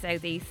rest of the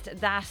southeast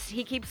that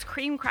he keeps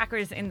cream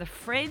crackers in the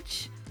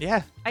fridge.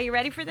 Yeah. Are you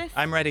ready for this?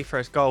 I'm ready for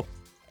it. Go.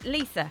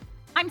 Lisa,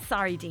 I'm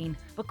sorry, Dean,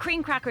 but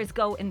cream crackers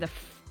go in the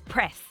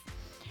press.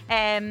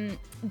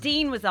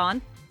 Dean was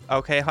on.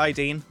 Okay, hi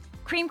Dean.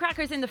 Cream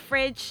crackers in the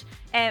fridge,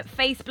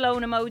 face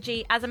blown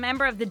emoji. As a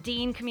member of the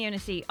Dean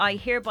community, I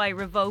hereby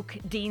revoke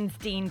Dean's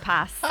Dean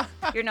pass.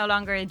 You're no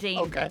longer a Dean.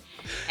 Okay.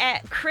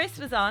 Chris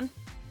was on.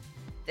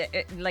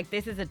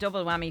 This is a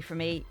double whammy for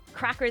me.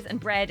 Crackers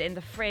and bread in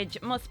the fridge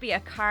must be a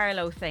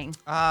Carlo thing.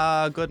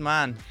 Good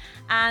man.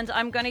 And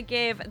I'm going to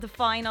give the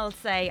final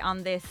say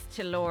on this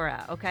to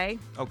Laura, okay?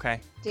 Okay.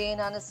 Dean,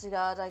 honest to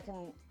God, I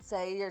can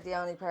say you're the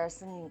only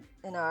person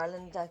in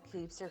Ireland that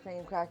keeps your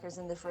cream crackers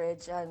in the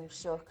fridge. I'm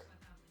shook.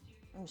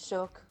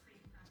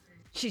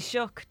 She's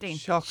shook, Dean.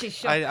 Shook. She's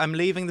shook. I'm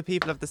leaving the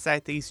people of the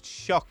southeast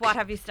shook. What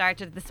have you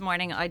started this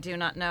morning? I do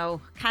not know.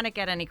 Can it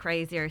get any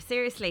crazier?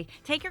 Seriously,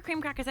 take your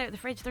cream crackers out of the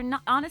fridge. They're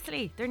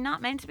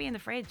not meant to be in the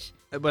fridge.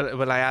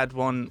 Will I add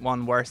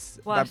one worse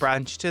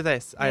branch to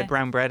this? I had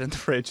brown bread in the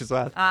fridge as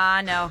well.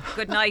 No.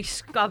 Good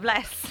night. God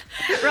bless.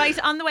 Right,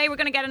 on the way, we're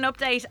going to get an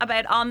update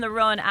about On the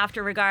Run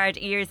after Regard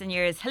Years and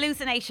Years.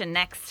 Hallucination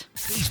next.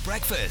 Beat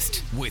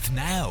Breakfast with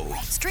Now.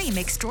 Stream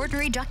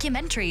extraordinary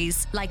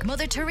documentaries like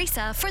Mother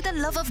Teresa for the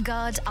Love of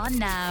God on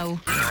Now.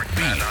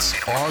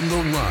 Beat On the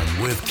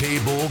Run with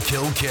Cable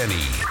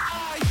Kilkenny.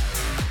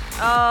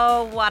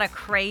 Oh, what a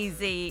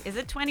crazy. Is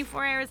it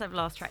 24 hours? I've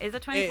lost track. Is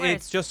it 24 hours?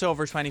 It's just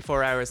over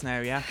 24 hours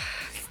now, yeah.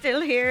 Still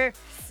here.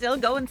 Still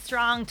going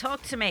strong.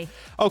 Talk to me.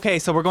 Okay,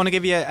 so we're going to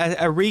give you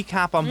a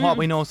recap on what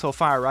we know so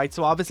far, right?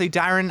 So obviously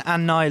Darren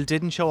and Niall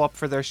didn't show up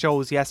for their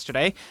shows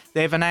yesterday.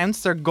 They've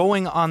announced they're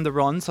going on the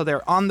run, so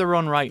they're on the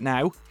run right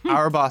now.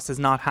 our boss is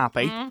not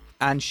happy,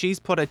 and she's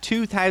put a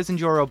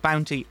 €2,000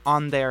 bounty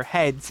on their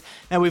heads.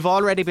 Now, we've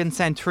already been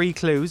sent 3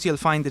 clues. You'll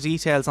find the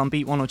details on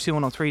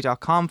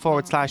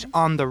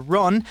beat102103.com/on the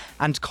run,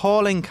 and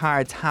calling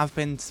cards have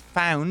been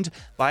found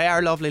by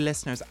our lovely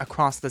listeners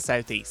across the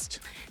southeast.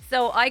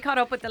 So I caught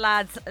up with the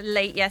lads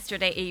late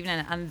yesterday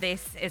evening, and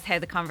this is how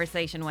the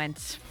conversation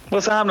went.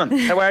 What's happening?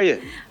 How are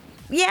you?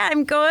 Yeah,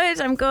 I'm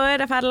good.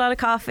 I've had a lot of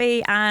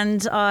coffee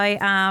and I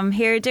am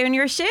here doing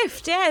your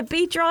shift. Yeah,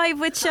 Beat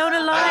Drive with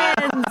Shona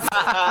Lyons.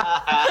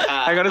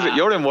 Hang on a bit,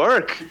 you're in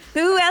work.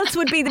 Who else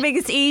would be the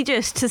biggest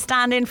idiot to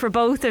stand in for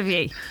both of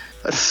you?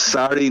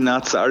 Sorry,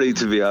 not sorry,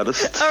 to be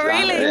honest. Oh,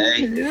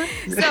 really?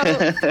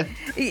 So,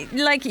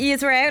 like, you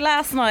were out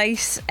last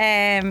night.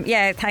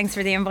 Yeah, thanks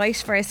for the invite,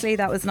 firstly.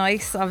 That was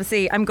nice.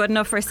 Obviously, I'm good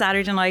enough for a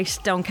Saturday night.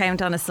 Don't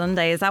count on a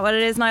Sunday. Is that what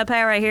it is, Niall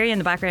Power? I hear you in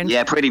the background.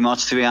 Yeah, pretty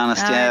much, to be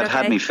honest. Right, I've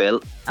had me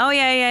fill. Oh,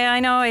 yeah,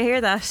 I know. I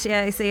hear that.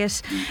 Yeah, I see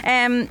it.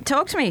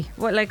 Talk to me.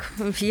 What, like,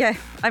 yeah.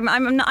 I'm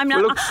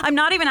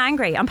not even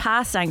angry. I'm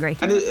past angry.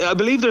 And I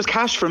believe there's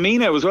cash for me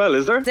now as well,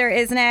 is there? There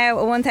is now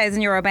a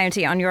 €1,000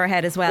 bounty on your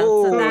head as well.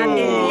 Oh, so that's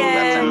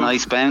a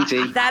nice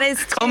bounty. That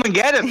is come and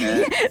get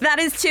it. That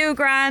is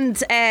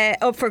 $2,000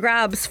 up for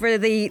grabs for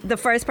the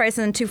first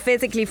person to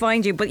physically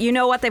find you. But you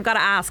know what they've got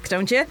to ask,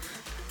 don't you?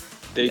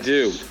 They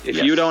do.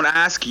 If you don't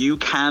ask, you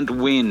can't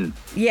win.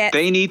 Yeah.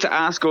 They need to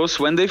ask us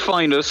when they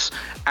find us,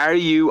 are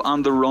you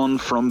on the run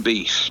from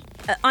Beat?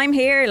 I'm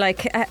here.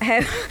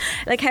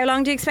 How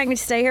long do you expect me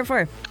to stay here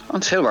for?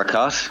 Until we're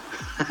caught.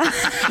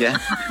 Yeah.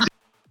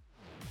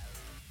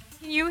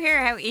 Can you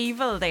hear how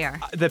evil they are?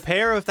 The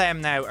pair of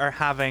them now are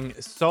having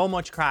so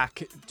much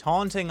crack,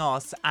 taunting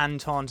us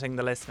and taunting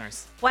the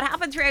listeners. What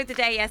happened throughout the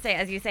day yesterday,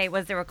 as you say,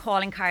 was there were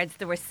calling cards,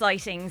 there were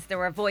sightings, there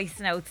were voice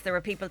notes, there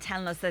were people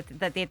telling us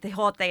that they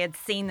thought they had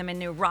seen them in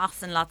New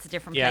Ross and lots of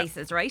different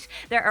places, right?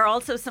 There are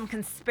also some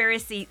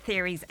conspiracy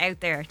theories out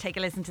there. Take a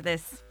listen to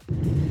this.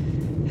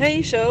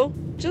 Hey, show.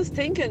 Just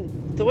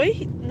thinking, the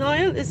way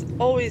Niall is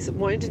always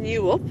winding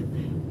you up,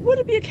 would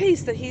it be a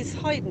case that he's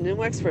hiding in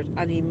Wexford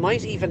and he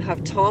might even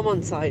have Tom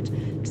on side?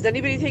 Does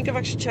anybody think of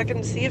actually checking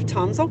to see if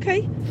Tom's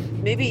okay?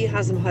 Maybe he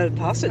has him held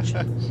hostage.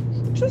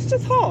 Just a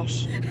thought.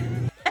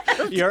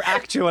 Your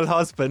actual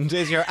husband.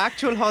 Is your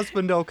actual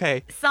husband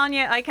okay?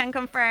 Sonia, I can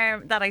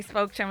confirm that I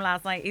spoke to him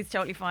last night. He's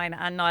totally fine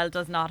and Niall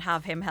does not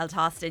have him held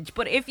hostage.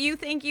 But if you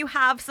think you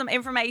have some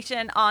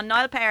information on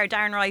Niall Power,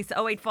 Darren Rice,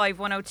 085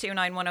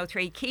 1029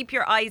 103, keep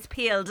your eyes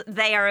peeled.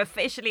 They are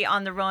officially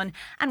on the run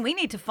and we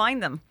need to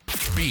find them.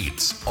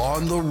 Beats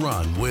on the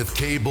Run with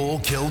Cable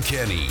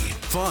Kilkenny.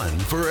 Fun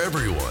for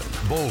everyone.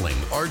 Bowling,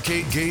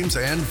 arcade games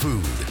and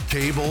food.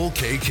 CableKK.ie.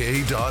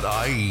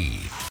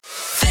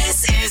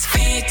 This is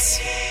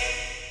Beat.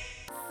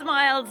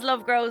 Smiles,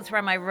 love grows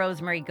where my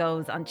rosemary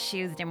goes on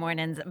Tuesday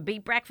mornings.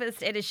 Beat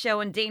Breakfast, it is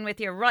Show and Dean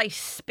with you. Right,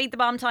 Beat the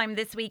Bomb time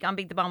this week. On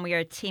Beat the Bomb we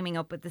are teaming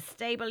up with the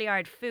Stable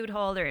Yard Food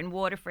Holder in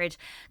Waterford,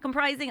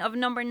 comprising of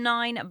number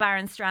 9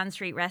 Baron Strand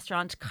Street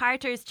Restaurant,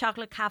 Carter's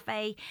Chocolate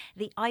Cafe,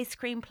 the Ice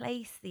Cream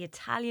Place, the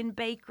Italian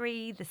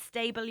Bakery, the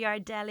Stable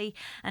Yard Deli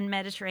and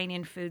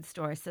Mediterranean Food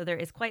Store. So there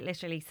is quite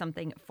literally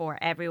something for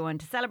everyone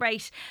to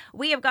celebrate.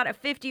 We have got a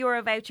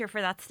 €50 voucher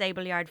for that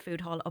Stable Yard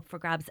Food Hall up for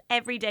grabs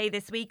every day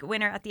this week.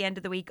 Winner at the end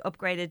of the week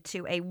upgraded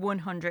to a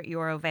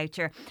 €100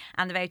 voucher,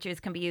 and the vouchers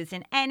can be used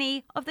in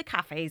any of the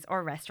cafes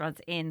or restaurants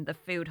in the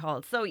food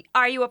hall. So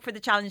are you up for the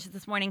challenge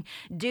this morning?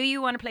 Do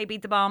you want to play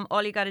Beat the Bomb?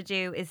 All you got to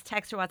do is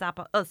text or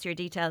WhatsApp us your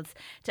details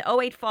to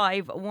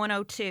 085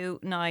 102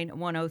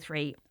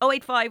 9103.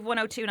 085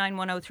 102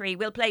 9103.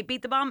 We'll play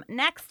Beat the Bomb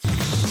next. Beat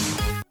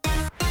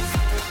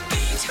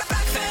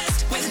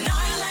Breakfast with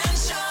Niall and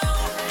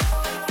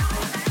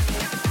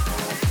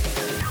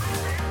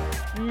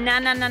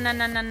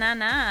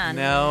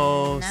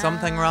No,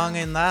 something wrong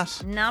in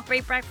that. Not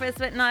Beat Breakfast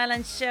with Niall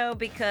and Show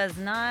because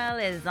Niall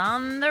is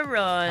on the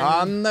run.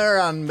 On the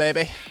run,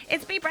 baby.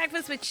 It's Beat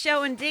Breakfast with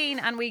Show and Dean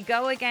and we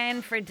go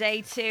again for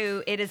day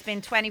 2. It has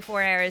been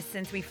 24 hours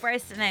since we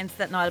first announced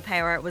that Niall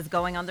Power was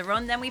going on the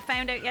run. Then we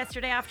found out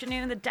yesterday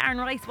afternoon that Darren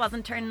Rice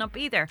wasn't turning up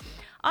either.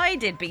 I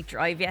did Beat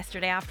Drive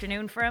yesterday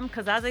afternoon for him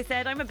because, as I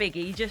said, I'm a big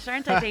Aegis,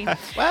 aren't I, Dean?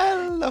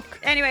 Well, look.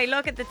 Anyway,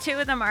 look at the two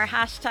of them are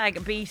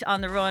hashtag Beat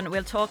on the Run.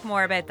 We'll talk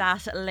more about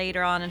that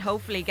later on and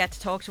hopefully get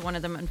to talk to one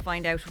of them and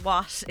find out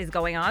what is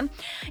going on.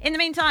 In the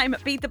meantime,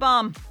 Beat the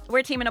Bomb.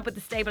 We're teaming up with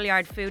the Stable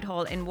Yard Food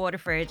Hall in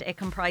Waterford. It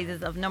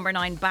comprises of number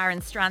 9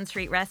 Baron Strand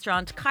Street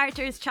Restaurant,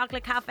 Carter's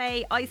Chocolate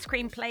Cafe, Ice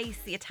Cream Place,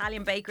 the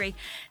Italian Bakery,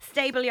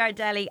 Stable Yard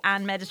Deli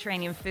and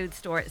Mediterranean Food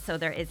Store. So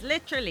there is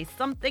literally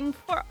something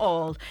for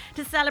all.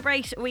 To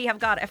celebrate, we have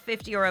got a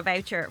 €50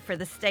 voucher for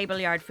the Stable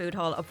Yard Food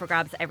Hall up for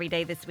grabs every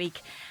day this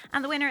week.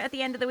 And the winner at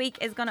the end of the week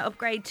is going to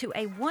upgrade to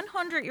a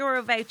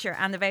 €100 voucher.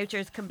 And the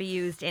vouchers can be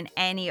used in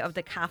any of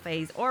the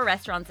cafes or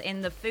restaurants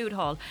in the food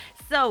hall.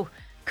 So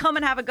come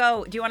and have a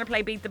go. Do you want to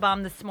play Beat the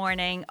Bomb this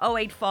morning?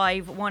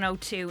 085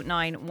 102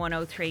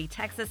 9103.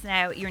 Text us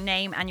now your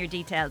name and your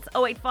details.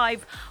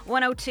 085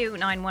 102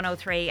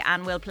 9103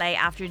 and we'll play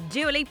after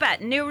Dua Lipa.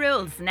 New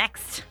Rules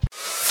next.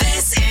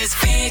 This is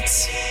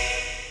Beat.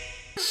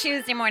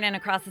 Tuesday morning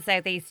across the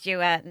southeast,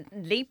 you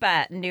leap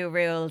new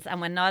rules, and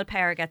when Niall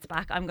Power gets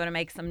back, I'm going to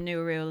make some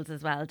new rules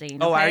as well, Dean.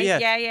 Oh, okay? are you?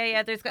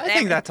 Yeah. I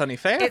think that's only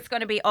fair. It's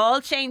going to be all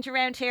change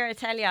around here. I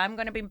tell you, I'm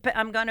going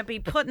to be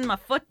putting my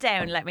foot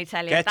down. Let me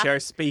tell you. Get your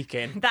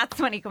speaking. That's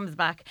when he comes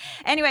back.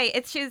 Anyway,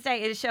 it's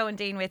Tuesday. It is Show and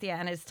Dean with you,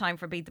 and it's time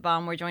for Beat the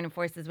Bomb. We're joining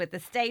forces with the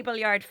Stable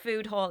Yard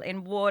Food Hall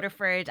in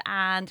Waterford,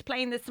 and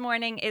playing this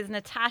morning is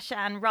Natasha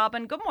and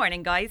Robin. Good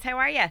morning, guys. How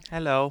are you?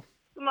 Hello.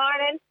 Good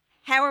morning.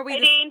 How are we? Hey,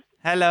 Dean.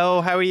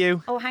 Hello, how are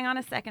you? Oh, hang on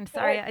a second.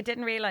 Sorry, I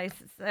didn't realise.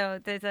 So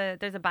there's a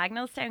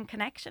Bagnallstown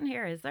connection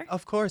here, is there?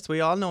 Of course, we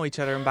all know each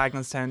other in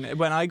Bagnallstown.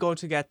 When I go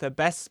to get the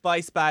best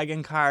spice bag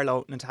in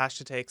Carlow,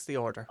 Natasha takes the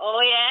order.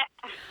 Oh,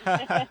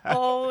 yeah.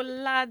 Oh,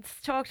 lads,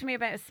 talk to me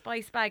about a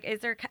spice bag. Is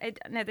there...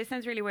 Now, this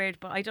sounds really weird,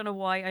 but I don't know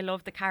why I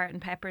love the carrot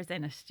and peppers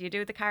in it. Do you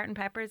do the carrot and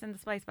peppers in the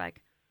spice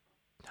bag?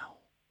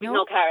 We've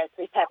no carrots,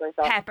 we've peppers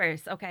though.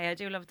 Peppers, okay. I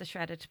do love the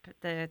shredded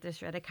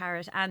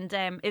carrot.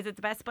 And is it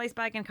the best spice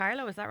bag in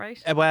Carlow? Is that right?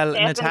 Well,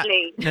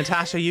 Definitely.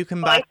 Natasha, you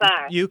can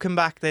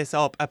back this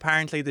up.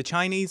 Apparently, the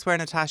Chinese where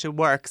Natasha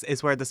works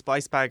is where the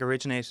spice bag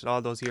originated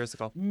all those years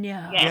ago.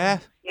 No. Yeah.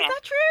 Is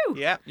that true?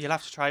 Yeah, you'll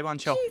have to try one,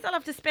 show. Jeez, I'll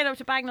have to spin up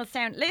to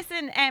Bagnallstown.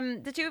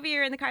 Listen, the two of you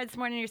are in the car this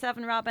morning, yourself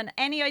and Robin.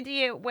 Any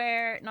idea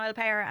where Niall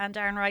Power and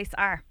Darren Rice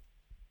are?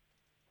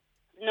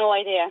 No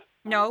idea.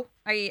 No?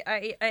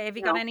 Have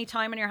you got any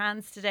time on your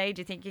hands today?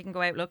 Do you think you can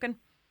go out looking?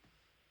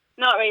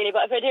 Not really,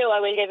 but if I do, I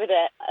will give it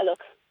a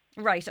look.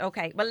 Right,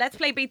 okay. Well, let's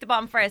play Beat the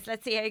Bomb first.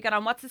 Let's see how you got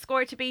on. What's the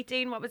score to beat,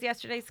 Dean? What was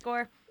yesterday's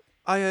score?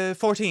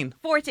 14.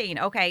 14,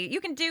 okay. You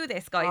can do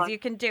this, guys. You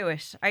can do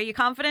it. Are you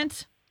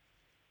confident?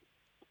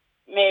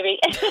 Maybe.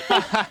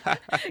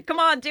 Come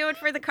on, do it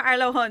for the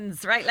Carlow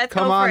Huns. Right, let's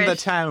Come go for on, it. the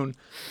town.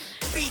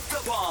 Beat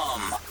the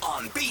Bomb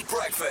on Beat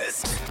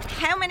Breakfast.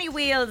 How many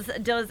wheels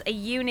does a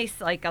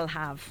unicycle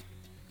have?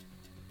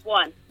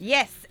 1.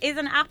 Yes. Is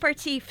an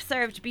aperitif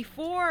served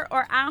before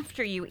or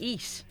after you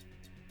eat?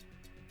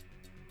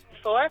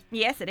 Before.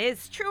 Yes, it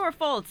is. True or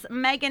false?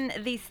 Megan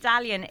the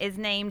Stallion is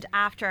named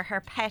after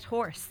her pet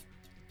horse.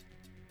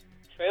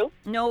 True.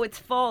 No, it's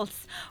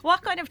false.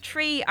 What kind of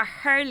tree are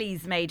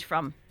Hurleys made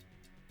from?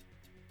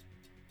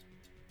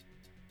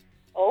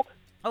 Oak.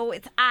 Oh,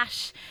 it's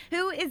ash.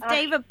 Who is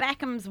David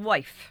Beckham's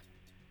wife?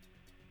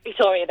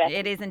 Victoria Beckham.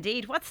 It is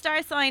indeed. What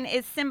star sign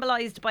is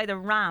symbolised by the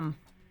ram?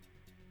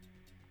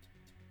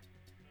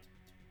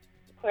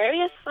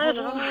 Aquarius? I don't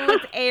know. Oh,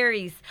 it's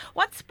Aries.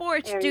 What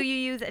sport do you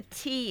use a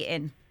T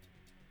in?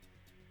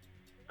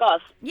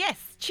 Golf.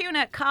 Yes.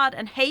 Tuna, cod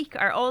and hake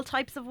are all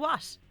types of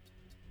what?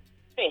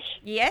 Fish.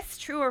 Yes.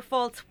 True or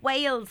false?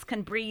 Whales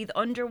can breathe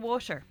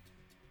underwater.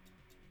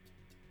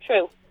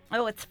 True.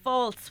 Oh, it's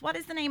false. What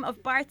is the name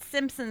of Bart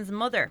Simpson's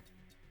mother?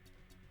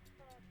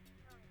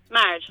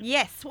 Marge.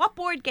 Yes. What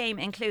board game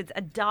includes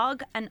a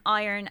dog, an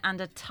iron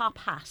and a top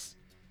hat?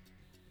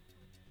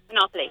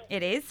 Monopoly.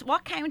 It is.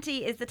 What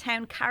county is the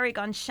town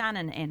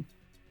Carrick-on-Shannon in?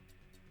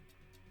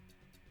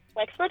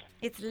 Wexford.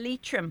 It's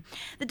Leitrim.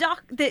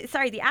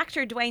 The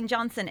actor Dwayne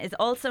Johnson is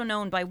also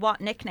known by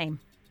what nickname?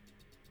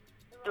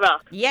 The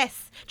Rock.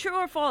 Yes. True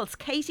or false?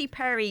 Katy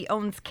Perry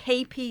owns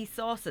KP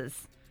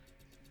Sauces.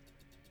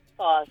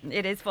 False.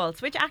 It is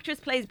false. Which actress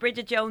plays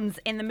Bridget Jones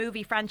in the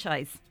movie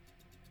franchise?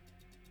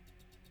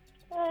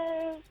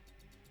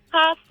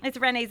 Pass. It's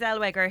Renee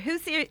Zellweger. Who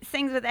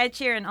sings with Ed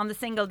Sheeran on the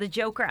single The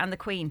Joker and the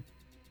Queen?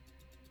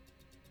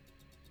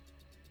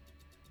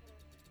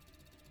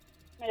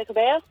 Medical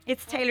Bale.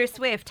 It's Taylor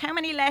Swift. How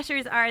many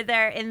letters are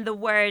there in the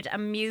word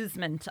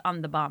amusement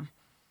on the bomb?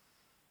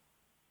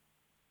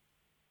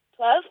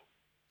 12.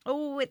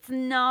 Oh, it's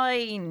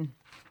 9.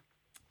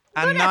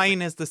 And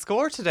 9 is the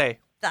score today.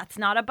 That's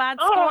not a bad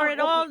score at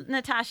all,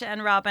 Natasha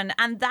and Robin.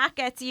 And that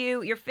gets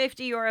you your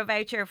 €50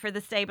 voucher for the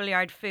Stable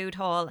Yard Food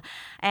Hall.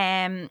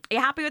 Are you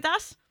happy with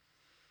that?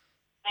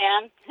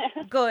 I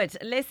am. Good.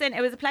 Listen, it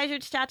was a pleasure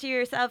to chat to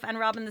yourself and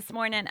Robin this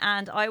morning,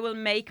 and I will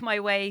make my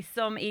way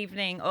some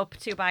evening up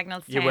to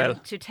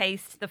Bagnallstown to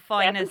taste the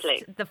finest.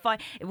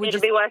 Definitely.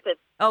 It'll be worth it.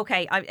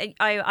 Okay,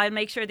 I'll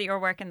make sure that you're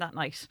working that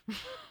night.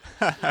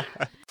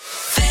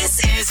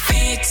 This is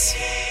Beat.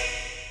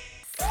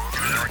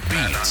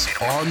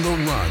 Beat on the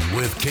Run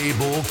with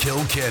Cable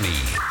Kilkenny.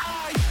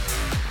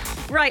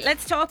 Right,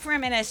 let's talk for a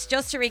minute,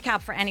 just to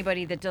recap for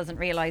anybody that doesn't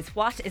realise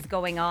what is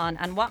going on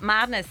and what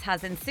madness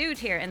has ensued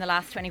here in the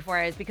last 24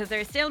 hours, because there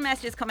are still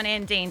messages coming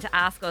in, Dean, to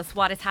ask us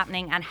what is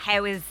happening and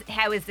how is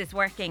this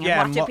working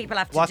and what do people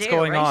have to do. What's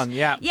going on,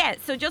 Yeah,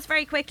 so just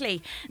very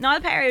quickly, Niall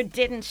Power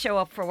didn't show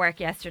up for work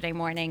yesterday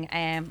morning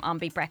on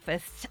Beat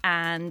Breakfast,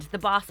 and the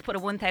boss put a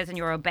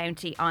 €1,000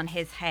 bounty on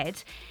his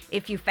head.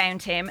 If you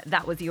found him,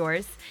 that was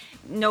yours.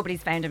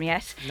 Nobody's found him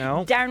yet.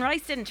 No. Darren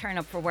Rice didn't turn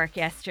up for work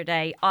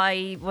yesterday.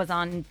 I was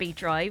on Beat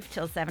drive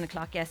till 7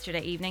 o'clock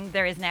yesterday evening.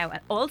 There is now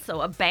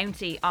also a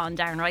bounty on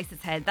Darren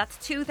Rice's head. That's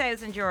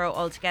 €2,000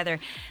 altogether.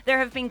 There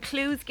have been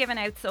clues given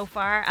out so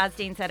far. As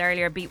Dean said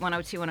earlier,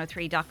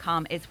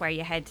 beat102103.com is where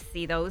you head to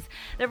see those.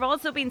 There have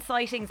also been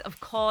sightings of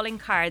calling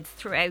cards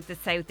throughout the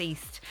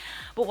southeast.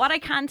 But what I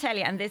can tell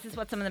you, and this is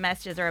what some of the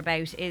messages are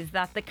about, is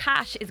that the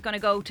cash is going to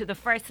go to the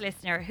first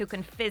listener who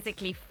can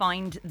physically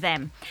find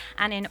them.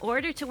 And in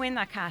order to win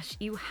that cash,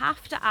 you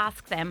have to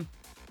ask them,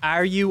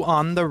 are you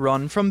on the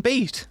run from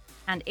Beat?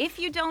 And if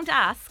you don't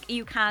ask,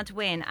 you can't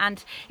win.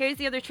 And here's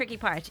the other tricky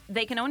part.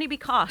 They can only be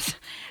caught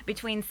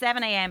between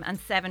 7 a.m. and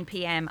 7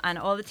 p.m. and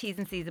all the T's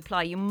and C's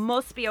apply. You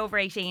must be over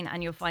 18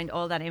 and you'll find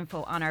all that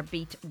info on our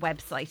Beat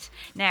website.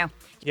 Now,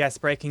 yes,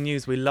 breaking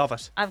news. We love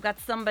it. I've got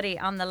somebody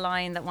on the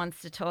line that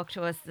wants to talk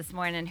to us this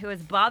morning who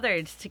has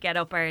bothered to get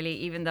up early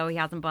even though he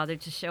hasn't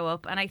bothered to show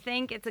up. And I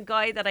think it's a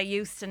guy that I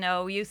used to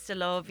know, used to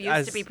love,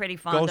 used to be pretty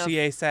fond of.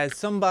 Gautier says,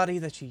 somebody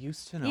that you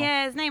used to know.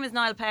 Yeah, his name is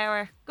Niall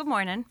Power. Good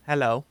morning.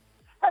 Hello.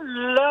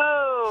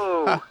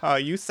 Hello! Oh,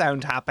 you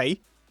sound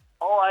happy.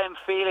 Oh, I am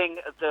feeling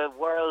the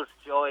world's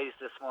joys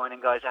this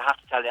morning, guys. I have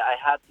to tell you, I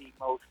had the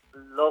most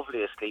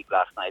loveliest sleep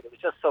last night. It was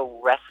just so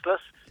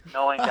restless,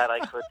 knowing that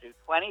I could do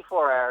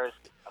 24 hours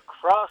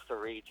across the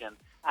region,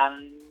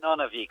 and none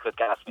of you could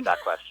ask me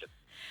that question.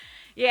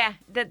 Yeah,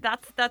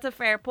 that's a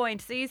fair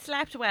point. So you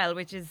slept well,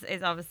 which is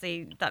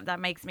obviously,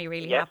 that makes me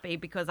really happy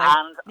because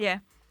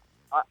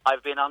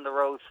I've been on the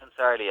road since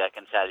early, I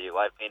can tell you.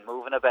 I've been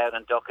moving about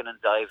and ducking and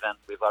diving.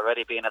 We've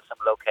already been at some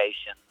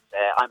locations.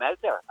 I'm out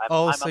there.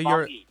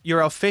 I'm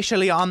you're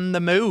officially on the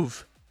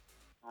move.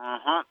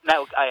 Mm-hmm.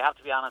 Now, I have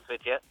to be honest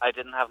with you. I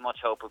didn't have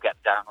much hope of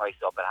getting Darren Rice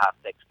up at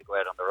 6:30 to go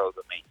out on the road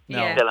with me.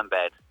 No. He's still in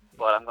bed.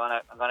 But I'm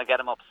gonna get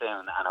him up soon,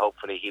 and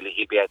hopefully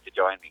he'll be out to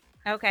join me.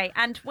 Okay,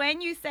 and when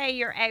you say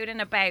you're out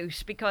and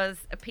about,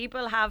 because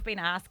people have been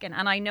asking,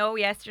 and I know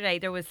yesterday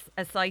there was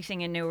a sighting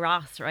in New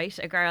Ross, right?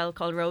 A girl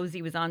called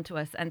Rosie was on to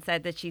us and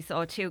said that she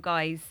saw two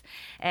guys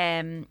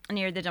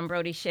near the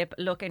Dunbrody ship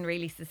looking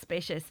really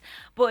suspicious.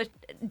 But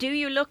do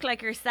you look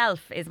like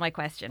yourself, is my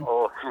question.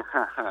 Oh,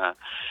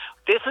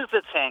 this is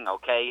the thing,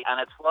 okay? And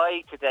it's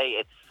why today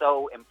it's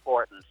so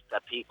important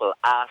that people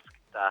ask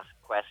that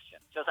question.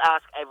 Just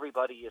ask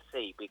everybody you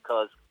see,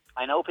 because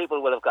I know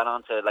people will have gone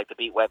on to like the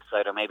Beat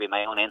website or maybe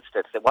my own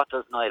Insta to say, what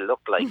does Niall look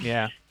like?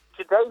 Yeah.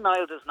 Today,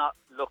 Niall does not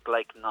look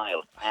like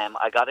Niall.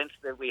 I got into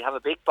we have a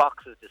big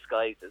box of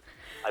disguises.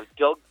 I've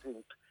dug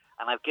deep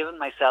and I've given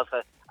myself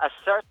a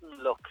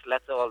certain look,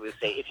 let's always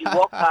say. If you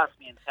walk past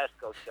me in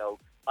Tesco show,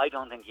 I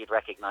don't think you'd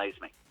recognise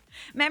me.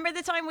 Remember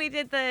the time we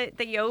did the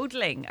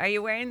yodeling? Are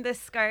you wearing the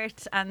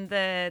skirt and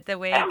the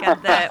wig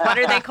and the what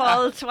are they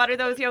called? What are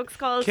those yokes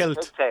called?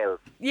 Kilt. Tails.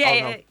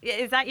 Yeah,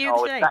 is that you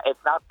today? It's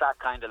not that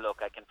kind of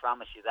look, I can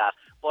promise you that.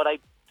 But I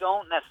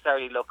don't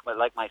necessarily look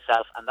like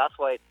myself, and that's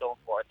why it's so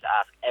important to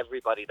ask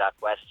everybody that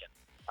question.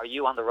 Are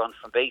you on the run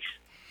from Beat?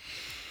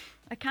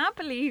 I can't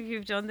believe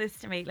you've done this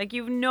to me. Like,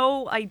 you've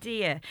no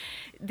idea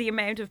the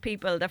amount of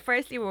people that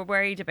firstly were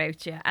worried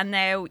about you and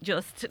now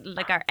just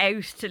like are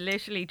out to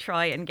literally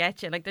try and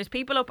get you. Like, there's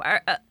people up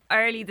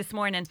early this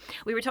morning.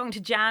 We were talking to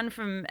Jan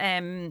from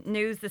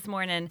News this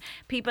morning.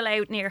 People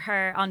out near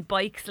her on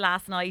bikes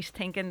last night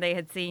thinking they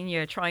had seen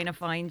you, trying to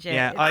find you.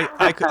 Yeah,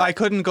 I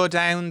couldn't go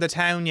down the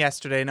town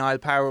yesterday, Niall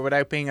Power,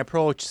 without being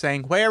approached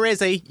saying, where is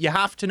he? You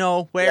have to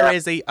know, where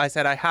is he? I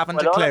said, I haven't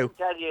a clue. All I can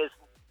tell you is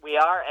we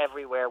are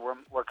everywhere.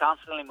 We're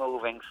constantly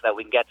moving so that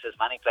we can get to as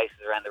many places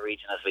around the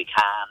region as we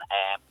can.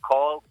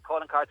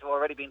 Calling cards have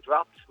already been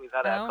dropped. We've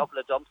had a couple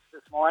of dumps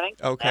this morning.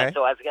 Okay.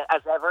 So as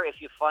ever,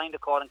 if you find a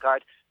calling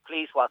card,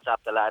 please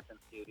WhatsApp the lads in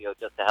studio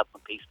just to help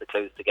them piece the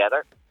clues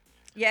together.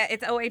 Yeah,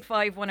 it's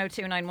 085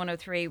 102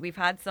 9103. We've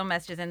had some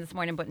messages in this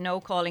morning, but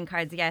no calling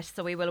cards yet,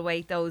 so we will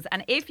await those.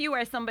 And if you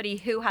are somebody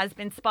who has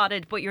been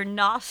spotted, but you're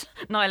not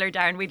Niall or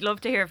Darren, we'd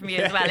love to hear from you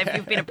as well if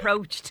you've been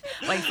approached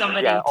by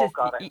somebody. Yeah, oh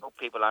God, I hope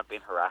people aren't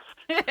being harassed.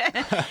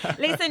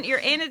 Listen, you're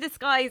in a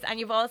disguise and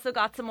you've also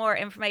got some more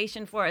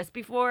information for us.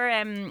 Before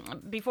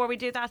we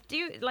do that,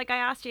 like I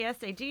asked you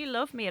yesterday, do you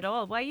love me at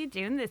all? Why are you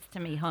doing this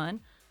to me, hon?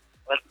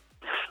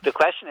 The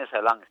question is,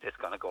 how long is this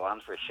going to go on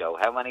for a show?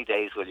 How many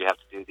days will you have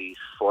to do these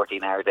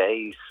 14-hour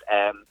days?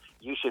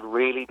 You should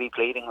really be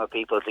pleading with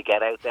people to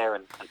get out there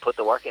and put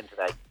the work in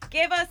today.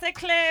 Give us a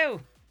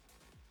clue.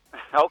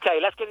 Okay,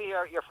 let's give you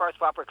your first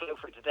proper clue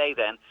for today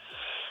then.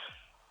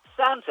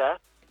 Santa,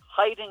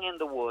 hiding in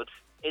the woods,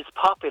 is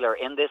popular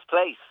in this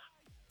place.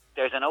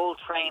 There's an old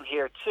train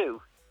here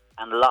too,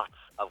 and lots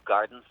of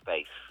garden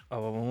space.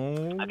 Oh.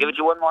 I'll give it to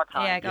you one more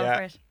time. Yeah, go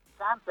for it.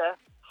 Santa,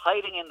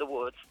 hiding in the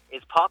woods,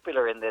 is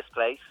popular in this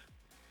place.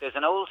 There's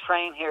an old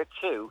train here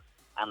too,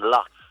 and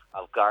lots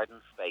of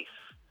garden space.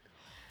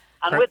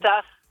 And with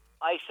that,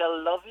 I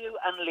shall love you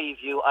and leave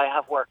you. I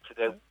have work to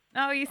do.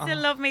 Oh, you still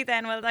love me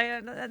then? Well,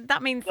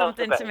 that means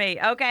something to me.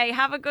 Okay,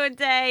 have a good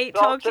day.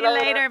 Talk to you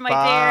later, my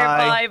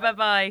dear. Bye,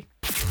 bye.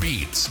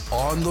 Beats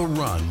on the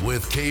Run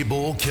with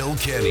Cable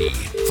Kilkenny.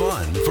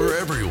 Fun for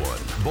everyone.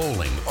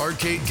 Bowling,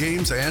 arcade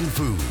games, and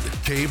food.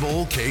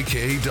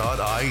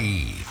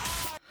 CableKK.ie.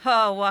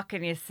 Oh, what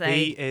can you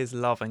say? He is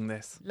loving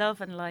this.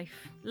 Love and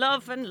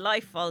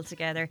life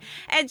altogether.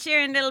 Ed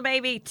Sheeran, Little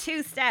Baby,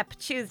 Two-Step,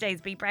 Tuesdays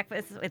Beat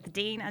Breakfast with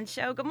Dean and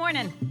Show. Good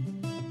morning.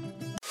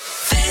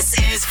 This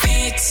is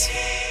Beat.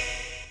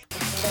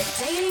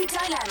 The Daily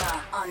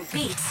Dilemma on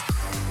Beat.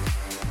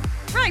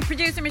 Right,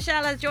 producer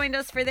Michelle has joined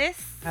us for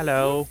this.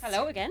 Hello.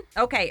 Hello again.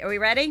 Okay, are we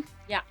ready?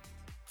 Yeah.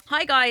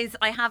 Hi guys,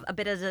 I have a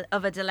bit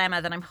of a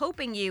dilemma that I'm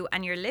hoping you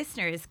and your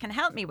listeners can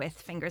help me with,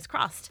 fingers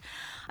crossed.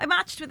 I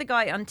matched with a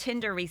guy on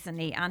Tinder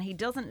recently and he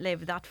doesn't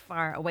live that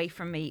far away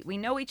from me. We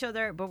know each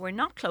other but we're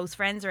not close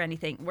friends or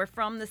anything. We're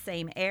from the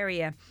same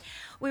area.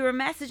 We were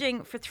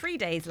messaging for 3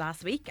 days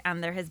last week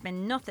and there has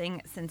been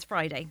nothing since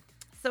Friday.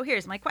 So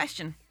here's my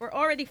question. We're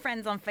already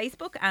friends on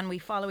Facebook and we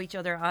follow each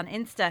other on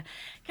Insta.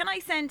 Can I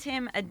send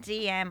him a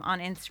DM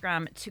on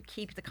Instagram to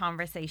keep the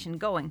conversation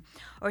going?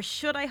 Or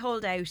should I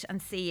hold out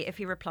and see if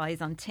he replies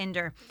on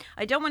Tinder?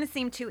 I don't want to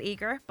seem too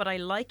eager, but I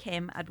like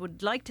him and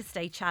would like to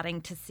stay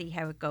chatting to see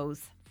how it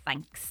goes.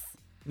 Thanks.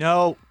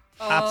 No,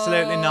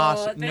 absolutely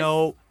not.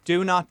 No,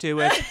 do not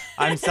do it.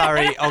 I'm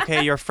sorry.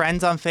 Okay, you're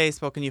friends on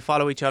Facebook and you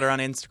follow each other on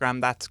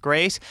Instagram. That's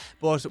great.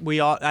 But we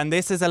all, and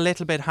this is a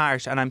little bit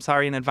harsh, and I'm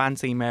sorry in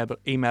advance,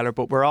 emailer,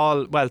 but we're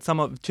all, well,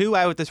 2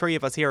 out of the 3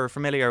 of us here are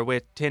familiar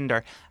with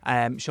Tinder.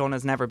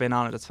 Shauna's never been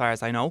on it as far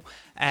as I know.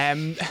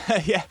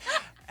 Yeah.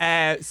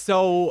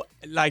 So,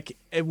 like,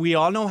 we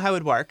all know how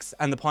it works,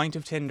 and the point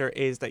of Tinder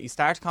is that you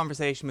start a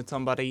conversation with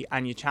somebody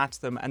and you chat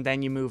to them and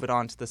then you move it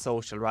on to the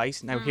social, right?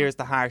 Now, here's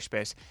the harsh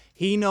bit.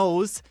 He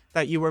knows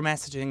that you were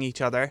messaging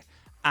each other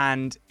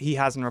and he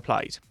hasn't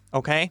replied,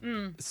 okay?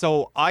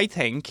 So, I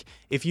think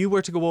if you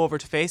were to go over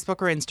to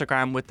Facebook or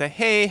Instagram with the,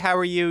 hey, how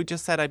are you?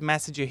 Just said I'd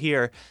message you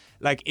here.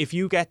 Like, if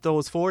you get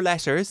those 4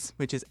 letters,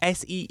 which is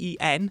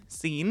SEEN,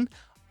 seen,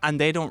 and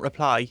they don't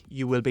reply,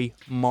 you will be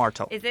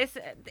mortal. Is this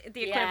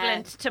the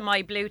equivalent to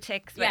my blue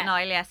ticks with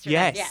Niall yesterday?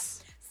 Yes. Yeah.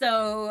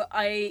 So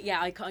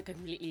I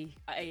completely,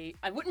 I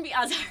wouldn't be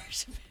as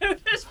harsh about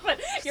it, but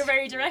you're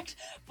very direct.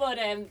 But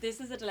this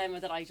is a dilemma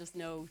that I just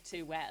know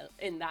too well,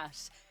 in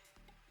that,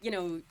 you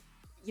know,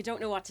 you don't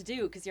know what to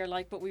do because you're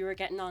like, but we were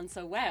getting on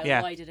so well.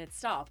 Yeah. Why did it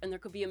stop? And there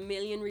could be a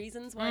million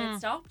reasons why it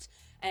stopped.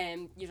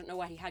 You don't know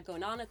what he had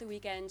going on at the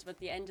weekend, but at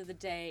the end of the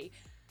day,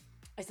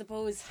 I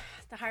suppose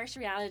the harsh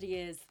reality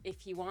is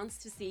if he wants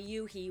to see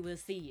you, he will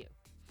see you.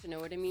 Do you know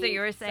what I mean? So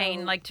you're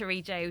saying like to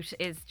reach out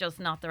is just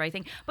not the right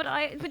thing. But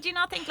do you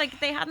not think like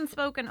they hadn't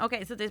spoken?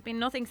 Okay, so there's been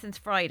nothing since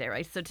Friday,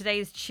 right? So today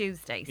is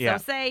Tuesday. So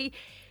say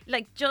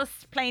like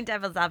just plain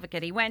devil's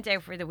advocate, he went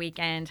out for the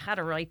weekend, had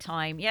a right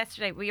time.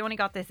 Yesterday, we only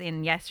got this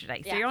in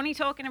yesterday. So you're only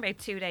talking about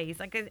 2 days.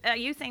 Like, are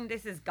you saying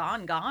this is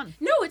gone?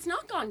 No, it's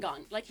not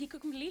gone. Like, he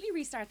could completely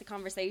restart the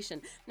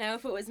conversation. Now,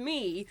 if it was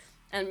me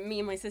and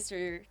my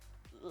sister,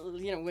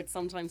 you know, would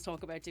sometimes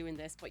talk about doing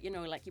this, but you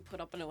know, like you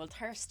put up an old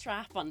thirst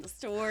trap on the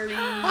stories.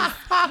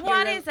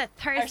 What is a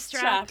thirst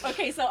trap?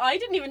 Okay, so I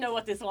didn't even know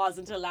what this was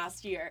until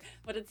last year,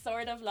 but it's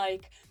sort of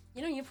like,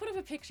 you know, you put up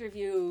a picture of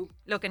you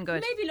looking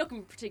good, maybe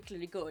looking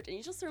particularly good, and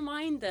you just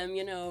remind them,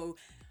 you know,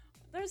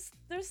 there's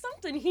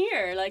something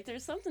here, like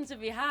there's something to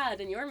be had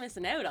and you're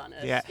missing out on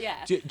it.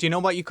 Yeah. Do you know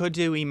what you could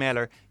do,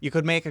 emailer? You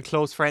could make a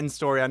close friend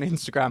story on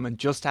Instagram and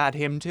just add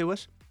him to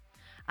it.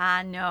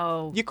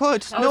 No. You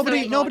could.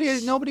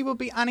 Nobody would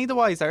be any the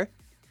wiser.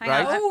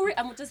 Right? Oh,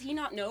 and does he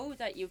not know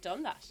that you've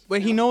done that?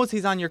 Well, he knows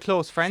he's on your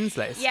close friends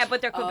list. Yeah,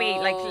 but there could be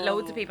like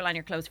loads of people on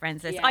your close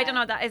friends list. I don't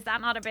know. Is that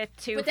not a bit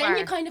too far? But then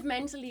you kind of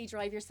mentally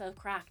drive yourself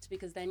cracked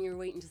because then you're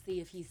waiting to see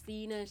if he's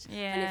seen it.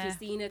 Yeah. And if he's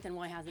seen it, then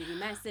why hasn't he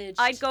messaged?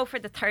 I'd go for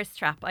the thirst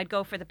trap. I'd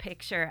go for the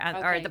picture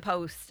or the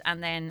post,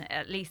 and then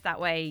at least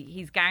that way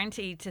he's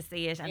guaranteed to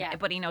see it.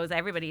 But he knows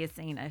everybody has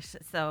seen it.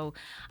 So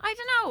I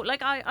don't know.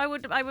 Like I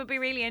would be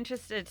really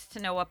interested to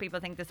know what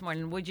people think this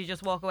morning. Would you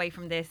just walk away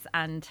from this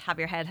and have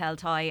your head held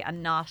high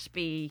and not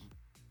be,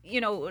 you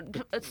know,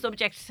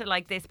 subject to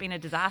like this being a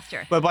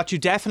disaster? But what you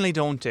definitely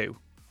don't do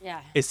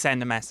is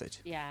send a message.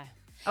 Yeah.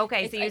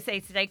 Okay, so you say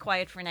stay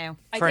quiet for now.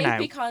 I think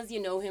because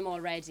you know him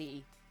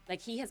already,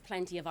 like he has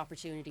plenty of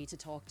opportunity to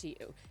talk to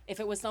you. If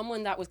it was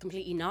someone that was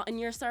completely not in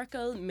your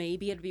circle,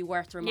 maybe it'd be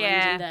worth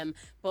reminding them.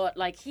 But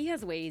like he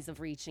has ways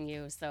of reaching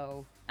you,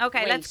 so...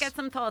 Okay, let's get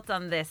some thoughts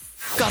on this.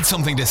 Got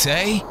something to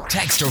say?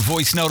 Text or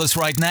voice notice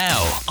right now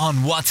on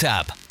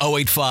WhatsApp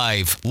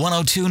 085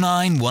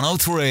 1029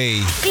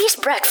 103. Beat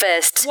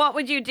Breakfast. What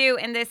would you do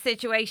in this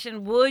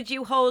situation? Would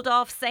you hold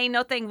off, say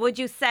nothing? Would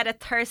you set a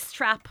thirst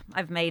trap?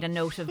 I've made a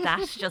note of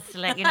that just to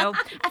let you know.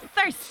 A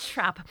thirst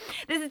trap.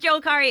 This is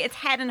Joel Corey. It's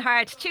Head and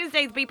Heart.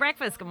 Tuesdays Beat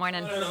Breakfast. Good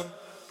morning.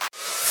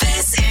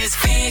 This is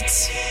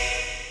Beat.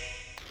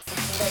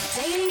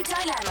 The Daily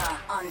Dilemma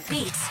on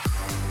Beat.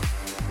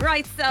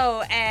 Right,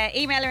 so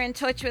emailer in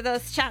touch with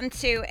us, chatting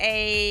to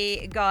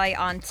a guy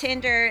on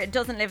Tinder,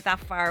 doesn't live that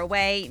far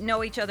away,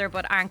 know each other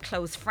but aren't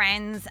close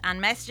friends,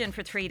 and messaging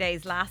for 3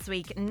 days last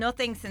week,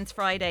 nothing since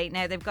Friday.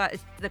 Now they've got,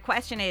 the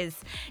question is,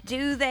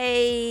 do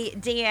they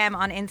DM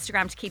on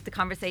Instagram to keep the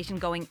conversation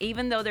going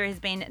even though there has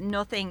been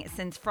nothing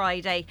since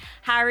Friday?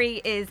 Harry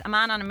is a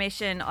man on a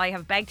mission. I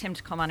have begged him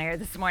to come on air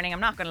this morning,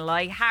 I'm not going to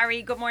lie.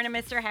 Harry, good morning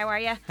mister, how are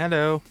you?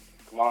 Hello.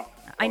 Come on.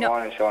 I know. Good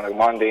morning, Sean. Good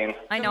morning, Dean.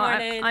 I know,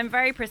 I'm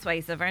very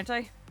persuasive, aren't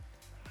I?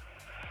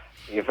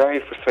 You're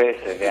very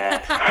persuasive,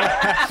 yeah.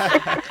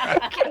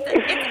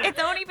 it's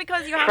only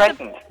because you have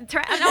threatened.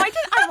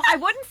 I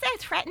wouldn't say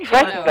threatened.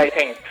 Threatened, I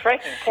think.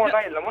 Threatened. Poor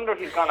Niall. I wonder if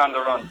he's gone on the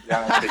run.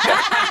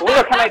 I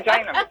wonder, can I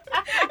join him?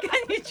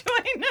 Can you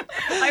join him?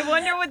 I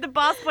wonder would the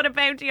boss put a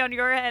bounty on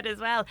your head as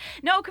well?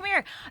 No, come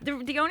here.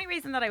 The only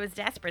reason that I was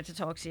desperate to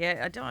talk to you,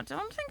 I don't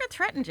think I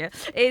threatened you,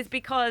 is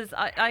because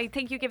I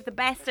think you give the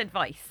best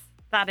advice.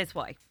 That is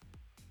why.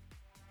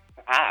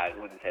 I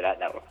wouldn't say that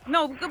now.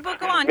 No, but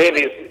go on.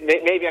 Maybe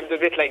I'm a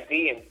bit like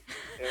Dean. You know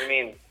what I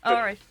mean? All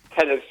right.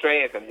 Tell it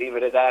straight and leave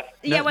it at that.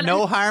 Yeah, well,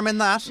 no harm in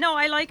that. No,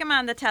 I like a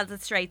man that tells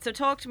it straight. So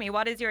talk to me.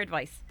 What is your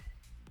advice?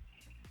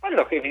 Well,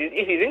 look, if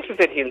he's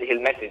interested,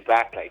 he'll message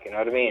back. Like, you know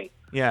what I mean?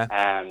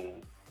 Yeah.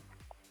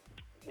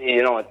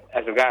 You know,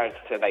 as regards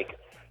to like,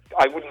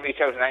 I wouldn't reach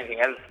out on anything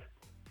else.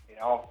 You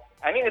know,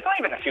 I mean, it's not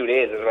even a few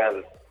days as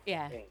well.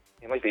 Yeah. I mean,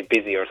 he might be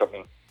busy or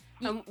something.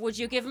 Would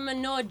you give him a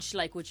nudge?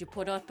 Like, would you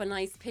put up a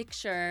nice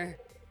picture?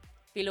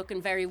 Be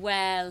looking very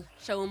well,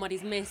 show him what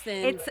he's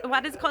missing. It's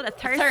what is called a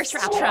thirst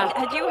trap.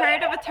 Had you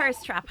heard of a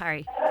thirst trap,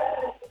 Harry?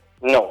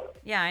 No.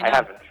 Yeah, I know.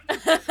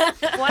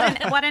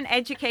 haven't. What an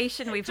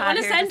education we've had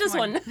here. Do you want to send us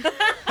one?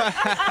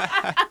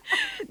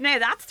 No,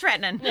 that's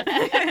threatening.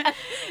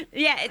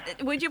 Yeah,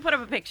 would you put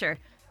up a picture?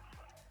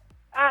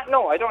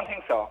 No, I don't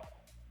think so.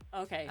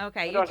 Okay.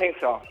 I don't think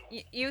so.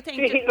 You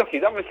think? Look,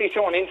 he's obviously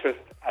showing interest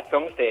at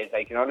some stage,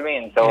 like, you know what I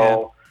mean?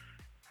 So.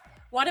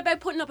 What about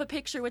putting up a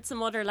picture with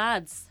some other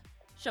lads?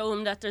 Show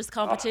him that there's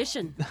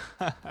competition.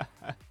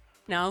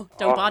 No,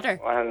 don't bother.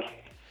 Well,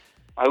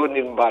 I wouldn't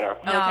even bother.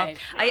 No. Okay.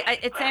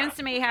 It sounds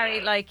to me, Harry,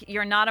 like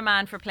you're not a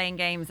man for playing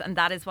games, and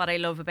that is what I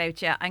love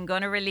about you. I'm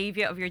going to relieve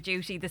you of your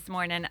duty this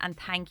morning, and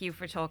thank you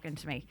for talking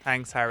to me.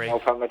 Thanks, Harry. No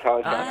problem at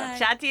all.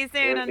 Chat to you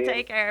soon and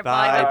take care.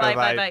 Bye.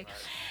 Bye.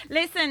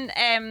 Listen,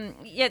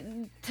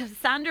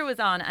 Sandra was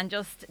on, and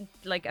just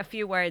like a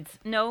few words.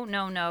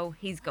 No,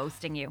 he's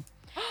ghosting you.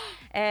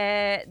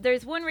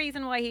 There's one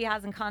reason why he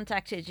hasn't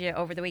contacted you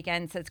over the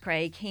weekend, says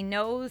Craig. He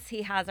knows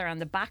he has her on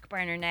the back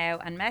burner now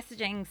and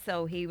messaging,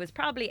 so he was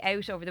probably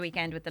out over the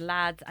weekend with the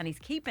lads and he's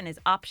keeping his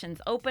options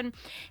open.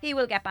 He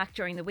will get back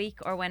during the week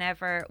or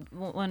whenever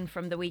one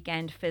from the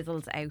weekend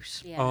fizzles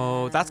out. Yeah.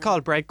 Oh, that's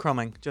called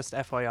breadcrumbing, just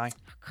FYI.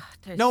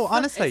 God, No,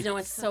 honestly.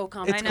 It's so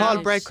complicated. It's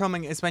called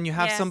breadcrumbing. It's when you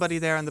have somebody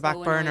there on the back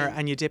so burner annoying.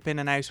 and you dip in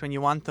and out when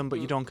you want them, but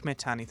you don't commit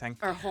to anything.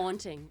 Or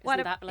haunting.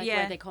 Isn't that like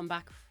where they come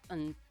back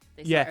and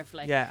they sort of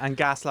like... Yeah, and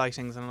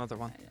gaslighting's another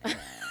one.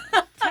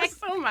 There's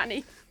so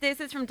many. This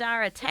is from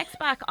Dara. Text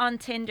back on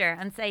Tinder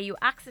and say you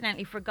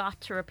accidentally forgot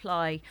to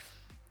reply.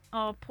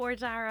 Oh, poor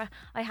Dara.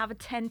 I have a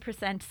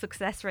 10%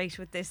 success rate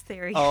with this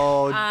theory.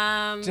 Oh,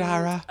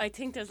 Dara. I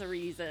think there's a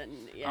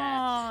reason.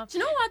 Yeah. Do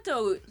you know what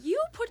though?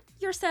 You put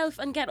yourself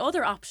and get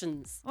other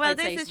options. Well,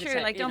 this is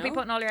true. Like, don't be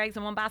putting all your eggs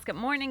in one basket.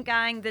 Morning,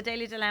 gang. The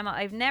Daily Dilemma.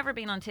 I've never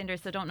been on Tinder,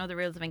 so don't know the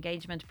rules of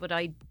engagement.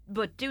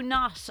 But do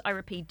not, I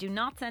repeat, do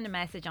not send a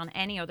message on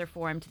any other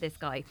forum to this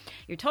guy.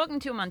 You're talking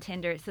to him on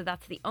Tinder, so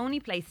that's the only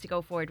place to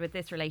go forward with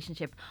this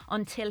relationship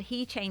until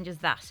he changes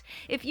that.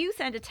 If you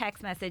send a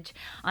text message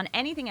on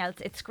anything else,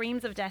 it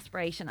screams of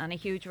desperation and a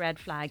huge red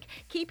flag.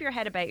 Keep your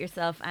head about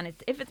yourself, and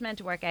if it's meant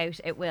to work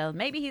out, it will.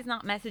 Maybe he's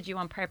not messaged you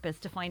on purpose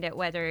to find out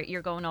whether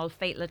you're going all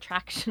fatal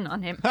attraction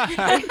on him.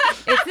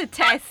 It's a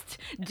test.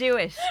 Do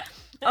it.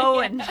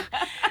 Owen.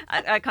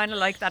 I kind of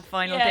like that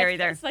final theory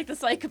there. It's like the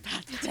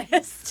psychopath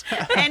test.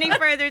 Any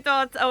further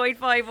thoughts?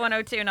 085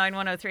 102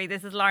 9103.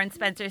 This is Lauren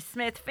Spencer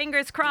Smith.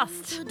 Fingers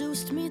crossed.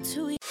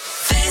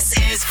 This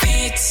is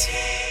Beat.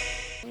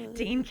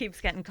 Dean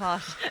keeps getting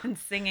caught and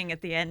singing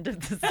at the end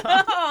of the song.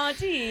 Oh,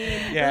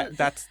 Dean. Yeah,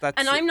 that's.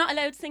 And I'm not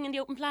allowed to sing in the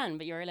open plan,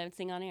 but you're allowed to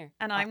sing on air.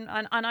 And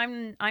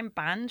I'm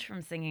banned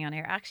from singing on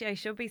air. Actually, I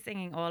should be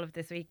singing all of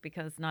this week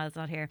because Niall's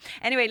not here.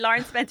 Anyway,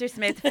 Lauren Spencer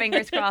Smith,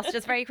 fingers crossed.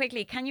 Just very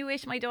quickly, can you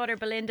wish my daughter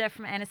Belinda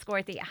from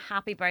Enniscorthy a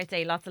happy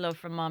birthday? Lots of love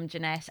from Mom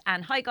Jeanette.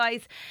 And hi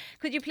guys,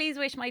 could you please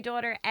wish my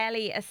daughter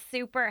Ellie a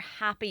super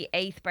happy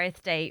 8th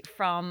birthday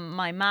from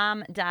my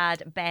mum,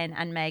 dad, Ben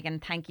and Megan.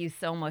 Thank you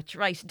so much.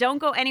 Right, don't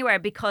go anywhere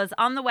because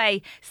on the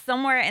way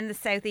somewhere in the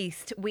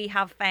southeast we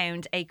have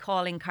found a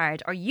calling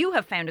card, or you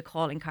have found a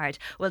calling card.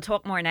 We'll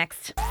talk more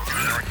next.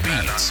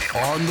 Beats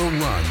on the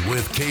Run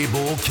with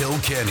Cable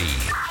Kilkenny.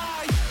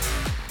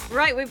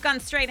 Right, we've gone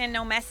straight in,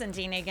 no messing,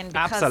 Dean Egan,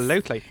 because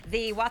Absolutely.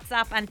 the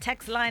WhatsApp and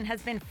text line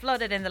has been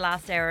flooded in the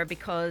last hour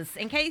because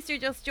in case you're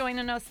just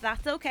joining us,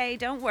 that's okay,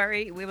 don't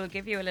worry, we will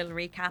give you a little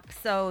recap.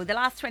 So the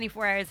last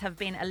 24 hours have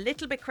been a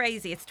little bit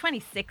crazy. It's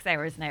 26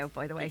 hours now,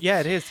 by the way.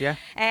 Yeah, it is, yeah.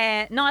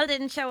 Niall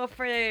didn't show up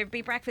for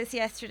Beat Breakfast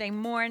yesterday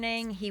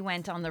morning. He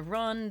went on the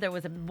run. There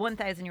was a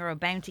 €1,000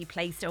 bounty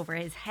placed over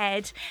his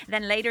head.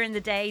 Then later in the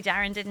day,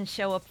 Darren didn't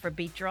show up for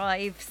Beat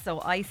Drive, so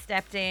I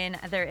stepped in.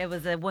 It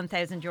was a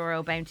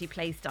 €1,000 bounty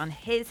placed on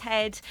his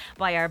head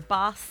by our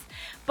boss,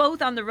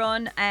 both on the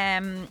run.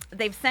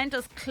 They've sent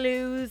us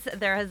clues.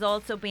 There has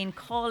also been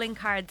calling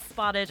cards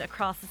spotted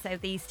across the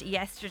southeast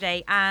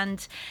yesterday,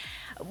 and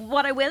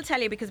what I will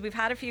tell you, because we've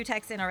had a few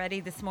texts in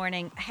already this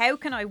morning, how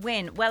can I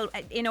win? Well,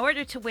 in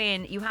order to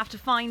win, you have to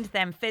find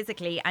them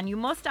physically, and you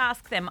must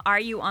ask them, are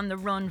you on the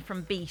run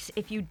from Beat?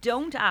 If you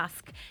don't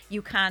ask,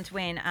 you can't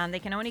win, and they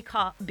can only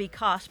be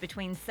caught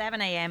between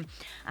 7 a.m.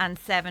 and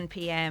 7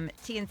 p.m.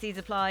 T&Cs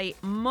apply.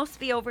 Must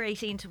be over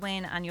 18 to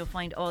win, and you'll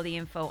find all the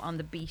info on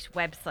the Beat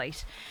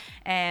website.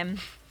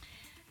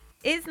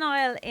 Is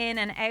Niall in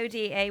an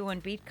Audi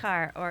A1 Beat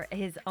car or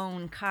his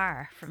own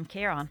car? From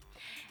Kieran.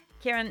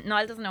 Kieran,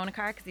 Niall doesn't own a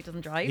car because he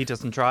doesn't drive. He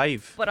doesn't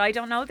drive. But I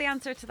don't know the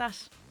answer to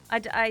that.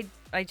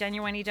 I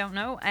genuinely don't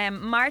know.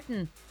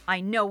 Martin,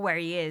 I know where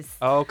he is.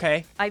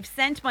 Okay. I've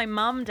sent my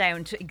mum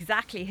down to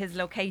exactly his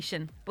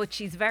location, but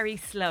she's very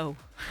slow.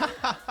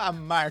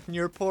 Martin,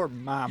 your poor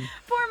mum.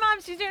 Poor mum,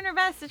 she's doing her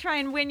best to try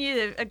and win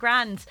you a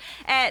grand.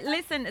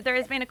 Listen, there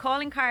has been a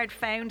calling card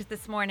found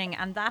this morning,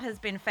 and that has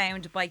been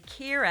found by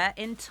Ciara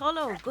in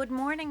Tullow. Good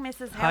morning,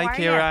 Mrs. How are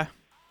Ciara. you?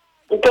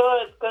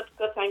 Good,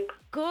 thanks.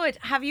 Good.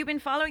 Have you been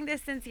following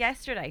this since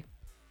yesterday?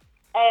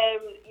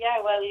 Yeah,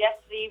 well,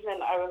 yesterday evening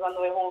I was on the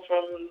way home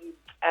from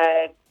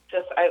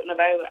just out and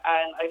about,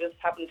 and I just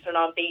happened to turn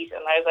on Beat,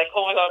 and I was like,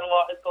 oh my God,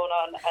 what is going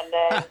on? And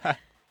then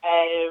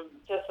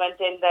just went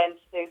in then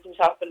to do some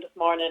shopping this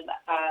morning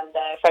and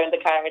found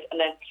the card, and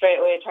then straight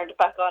away turned it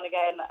back on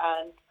again,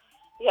 and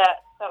yeah,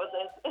 that was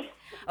it.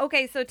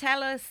 Okay, so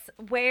tell us,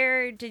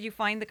 where did you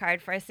find the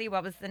card firstly?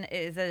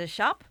 Is it a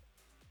shop?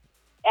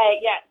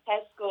 Yeah,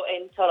 Tesco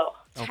in Tullow.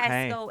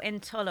 Okay. Tesco in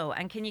Tullow.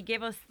 And can you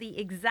give us the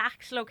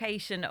exact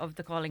location of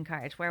the calling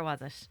card? Where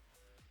was it?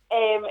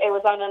 It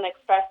was on an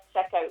express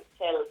checkout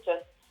till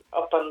just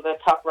up on the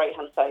top right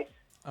hand side.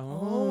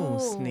 Oh,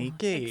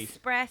 sneaky.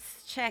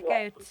 Express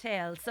checkout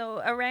till.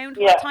 So around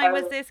what time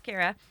was this,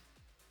 Ciara?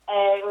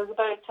 It was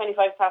about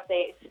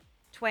 8:25.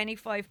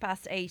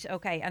 8:25.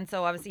 Okay, and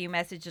so obviously you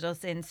messaged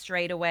us in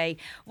straight away.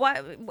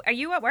 What are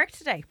you at work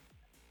today?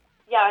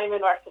 Yeah, I'm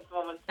in work at the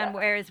moment. And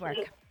where is work?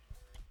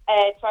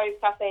 Thrive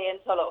Cafe in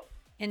Tullow.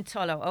 In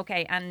Tullow,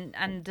 okay.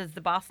 And does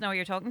the boss know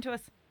you're talking to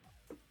us?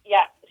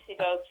 Yeah, she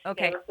does.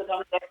 Okay. She gave us the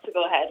thumbs up to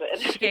go ahead with.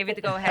 She gave you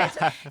the go ahead.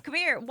 Come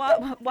here.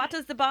 What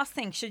does the boss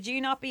think? Should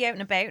you not be out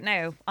and about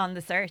now on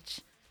the search?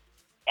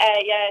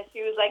 Yeah,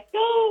 she was like,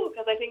 no,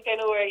 because I think I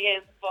know where he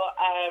is, but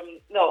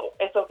no,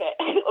 it's okay.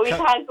 We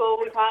can't go,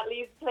 we can't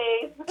leave the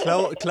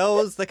place.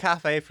 Close the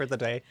cafe for the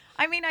day.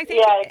 I mean, I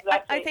think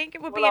exactly. I think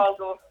it would we'll be all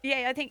go.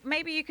 Yeah, I think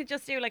maybe you could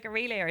just do like a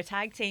relay or a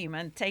tag team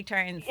and take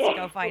turns to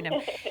go find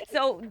him.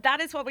 So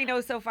that is what we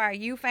know so far.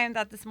 You found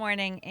that this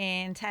morning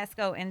in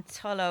Tesco in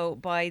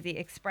Tullow by the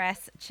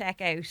express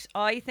checkout.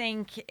 I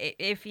think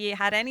if you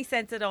had any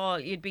sense at all,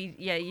 you'd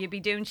be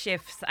doing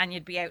shifts and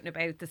you'd be out and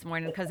about this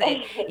morning, because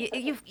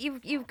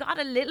you've got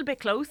a little bit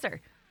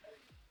closer.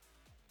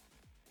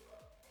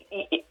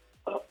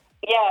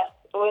 Yeah,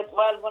 well,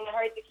 when I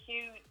heard the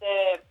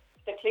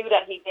clue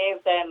that he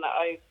gave, then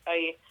I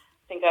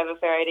think I have a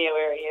fair idea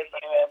where he is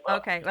anyway.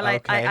 Okay, well,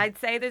 I'd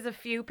say there's a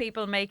few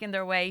people making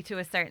their way to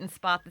a certain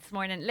spot this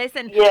morning.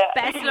 Listen,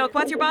 best of luck.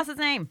 What's your boss's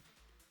name?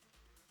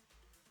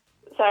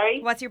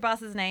 Sorry? What's your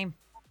boss's name?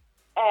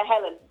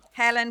 Helen.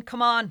 Helen,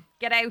 come on,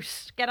 get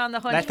out, get on the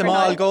hunt. Let them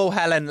all go,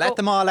 Helen. Let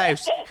them all out.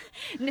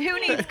 Who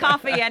needs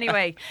coffee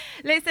anyway?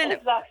 Listen,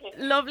 exactly.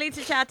 Lovely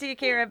to chat to you,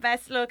 Ciara.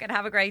 Best luck and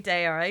have a great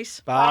day, all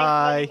right?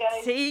 Bye.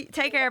 Take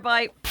care,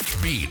 bye.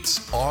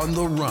 Beats on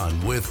the Run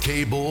with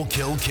Cable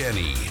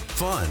Kilkenny.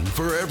 Fun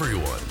for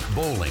everyone.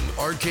 Bowling,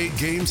 arcade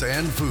games,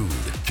 and food.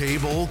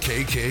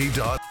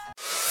 CableKK.com.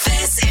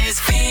 This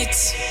is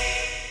Beat.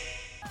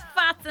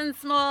 Fats and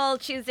Small,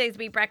 Tuesdays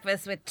Beat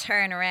Breakfast with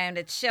Turnaround.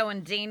 It's Show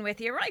and Dean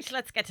with you. Right,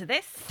 let's get to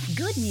this.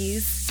 Good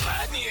news.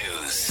 Bad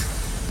news.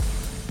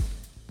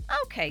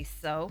 Okay,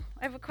 so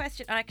I have a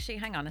question. Actually,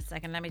 hang on a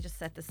second. Let me just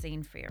set the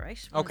scene for you,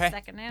 right? Okay. 1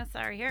 second now.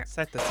 Sorry, here.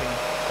 Set the scene.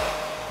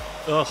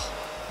 Ugh.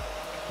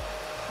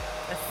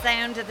 The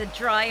sound of the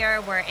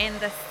dryer. We're in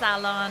the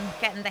salon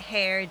getting the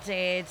hair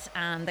did,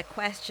 and the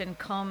question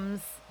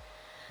comes,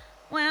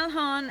 well,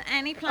 hon,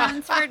 any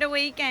plans for the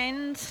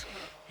weekend?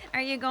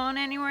 Are you going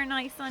anywhere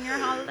nice on your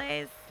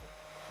holidays?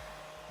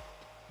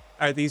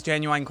 Are these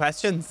genuine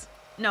questions?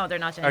 No, they're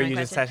not Are genuine you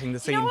questions. just setting the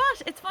scene? You know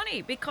what? It's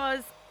funny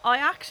because I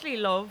actually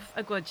love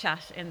a good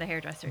chat in the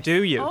hairdressers.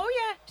 Do you? Oh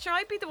yeah, sure.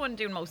 I'd be the one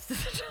doing most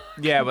of it.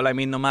 Yeah, well, I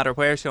mean, no matter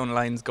where Shona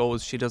Lyons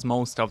goes, she does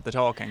most of the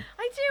talking.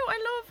 I do.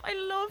 I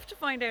love to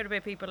find out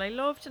about people. I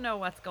love to know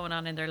what's going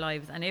on in their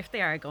lives and if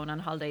they are going on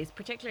holidays,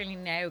 particularly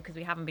now because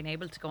we haven't been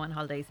able to go on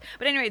holidays.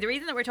 But anyway, the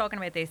reason that we're talking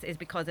about this is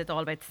because it's all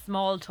about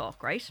small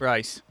talk, right?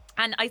 Right.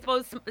 And I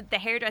suppose the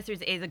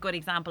hairdressers is a good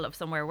example of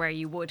somewhere where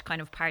you would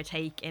kind of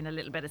partake in a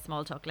little bit of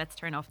small talk. Let's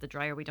turn off the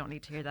dryer. We don't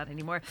need to hear that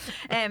anymore.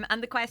 And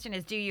the question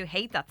is, do you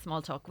hate that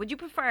small talk? Would you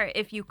prefer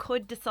if you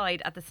could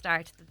decide at the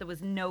start that there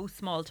was no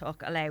small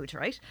talk allowed,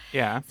 right?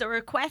 Yeah. So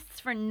requests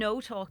for no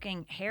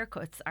talking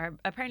haircuts are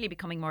apparently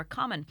becoming more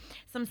common.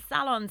 Some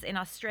salons in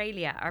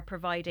Australia are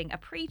providing a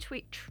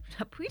pre-treatment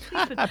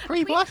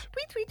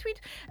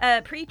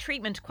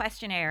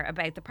questionnaire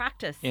about the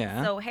practice.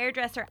 Yeah. So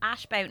hairdresser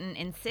Ash Boughton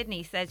in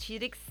Sydney says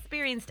she'd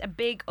experienced a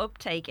big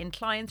uptake in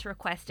clients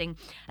requesting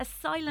a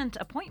silent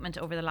appointment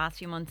over the last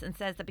few months, and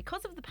says that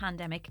because of the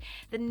pandemic,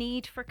 the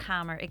need for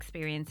calmer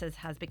experiences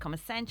has become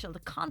essential. The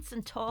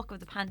constant talk of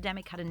the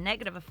pandemic had a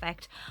negative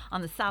effect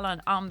on the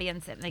salon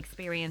ambience and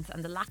experience,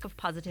 and the lack of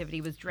positivity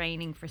was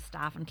draining for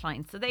staff and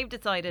clients. So they've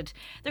decided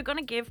they're going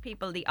to give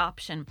people the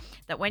option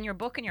that when you're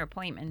booking your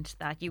appointment,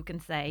 that you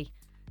can say,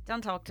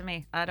 don't talk to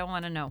me, I don't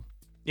want to know.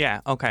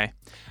 Yeah, okay.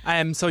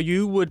 So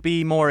you would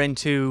be more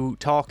into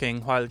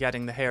talking while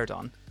getting the hair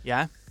done,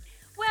 yeah?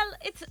 Well,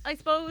 I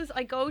suppose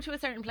I go to a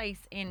certain place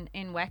in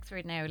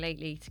Wexford now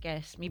lately to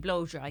get me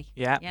blow dry.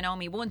 Yeah. You know,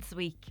 me once a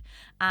week.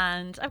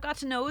 And I've got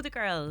to know the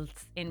girls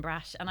in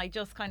Brash, and I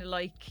just kind of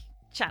like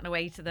chatting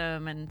away to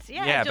them, and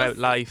just, about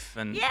life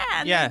and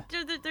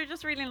they're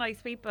just really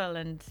nice people,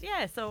 and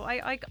so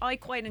I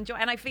quite enjoy,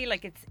 and I feel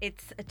like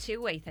it's a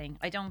two-way thing.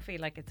 I don't feel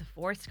like it's a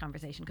forced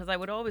conversation because I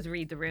would always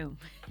read the room.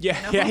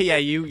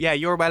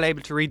 You're well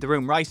able to read the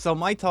room, right? So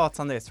my thoughts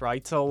on this,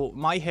 right? So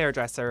my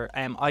hairdresser,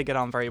 I get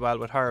on very well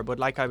with her, but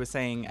like I was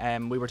saying,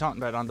 we were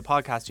talking about it on the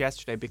podcast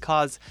yesterday,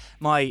 because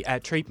my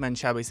treatment,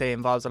 shall we say,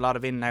 involves a lot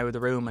of in and out of the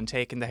room and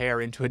taking the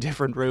hair into a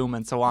different room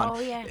and so on.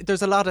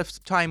 There's a lot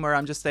of time where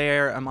I'm just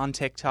there, I'm on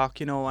TikTok,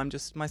 you know, I'm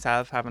just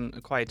myself having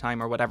a quiet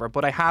time or whatever.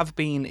 But I have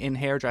been in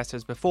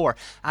hairdressers before,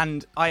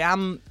 and I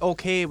am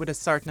okay with a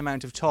certain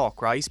amount of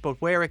talk, right?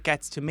 But where it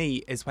gets to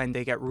me is when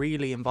they get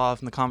really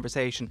involved in the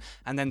conversation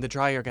and then the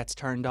dryer gets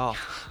turned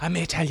off. I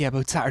may tell you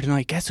about Saturday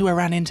night. Guess who I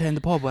ran into in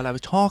the pub while I was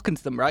talking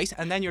to them, right?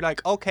 And then you're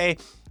like, okay,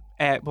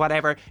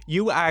 whatever,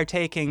 you are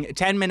taking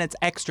 10 minutes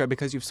extra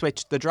because you've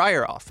switched the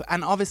dryer off.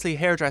 And obviously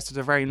hairdressers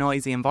are very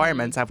noisy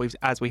environments,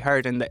 as we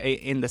heard in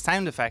the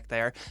sound effect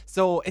there.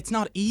 So it's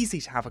not easy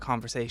to have a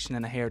conversation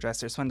in a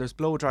hairdresser's when there's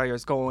blow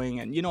dryers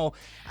going, and you know,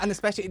 and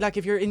especially like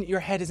if your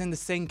head is in the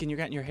sink and you're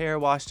getting your hair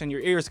washed and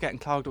your ears getting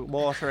clogged with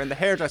water and the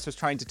hairdresser's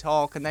trying to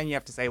talk, and then you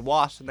have to say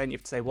what, and then you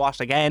have to say what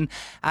again.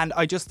 And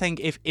I just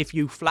think if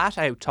you flat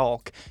out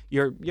talk,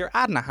 you're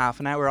adding a half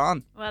an hour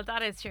on. Well,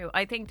 that is true.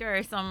 I think there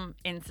are some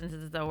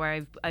instances though where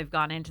I've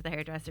gone into the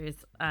hairdressers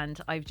and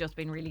I've just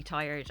been really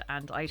tired,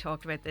 and I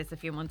talked about this a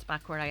few months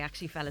back where I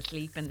actually fell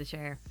asleep in the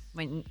chair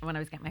when I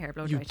was getting my hair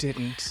blow dried. You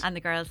didn't. And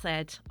the girl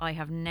said, I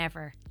have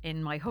never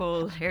in my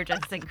whole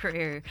hairdressing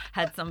career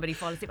had somebody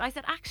fall asleep. I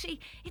said, actually,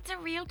 it's a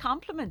real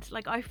compliment.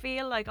 Like, I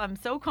feel like I'm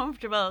so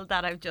comfortable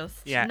that I've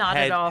just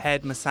nodded off.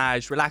 Head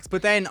massage, relax.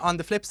 But then on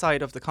the flip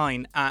side of the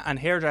coin, and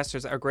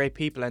hairdressers are great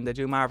people and they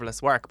do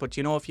marvellous work, but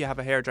you know, if you have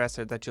a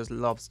hairdresser that just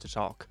loves to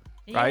talk,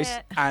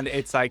 right? And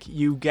it's like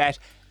you get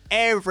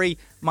every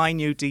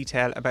minute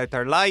detail about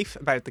their life,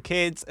 about the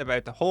kids,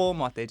 about the home,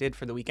 what they did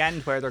for the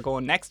weekend, where they're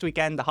going next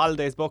weekend, the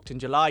holidays booked in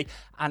July,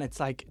 and it's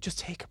like, just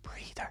take a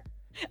breather.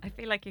 I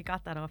feel like you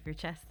got that off your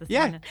chest this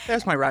morning.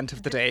 There's my rant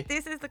of the day.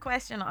 This is the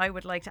question I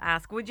would like to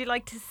ask. Would you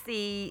like to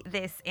see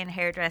this in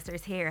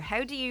hairdressers here?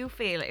 How do you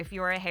feel if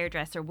you're a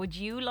hairdresser? Would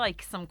you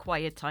like some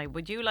quiet time?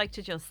 Would you like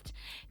to just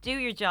do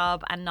your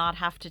job and not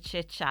have to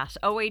chit chat?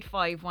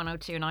 085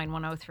 102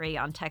 9103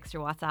 on text or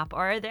WhatsApp.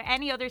 Or are there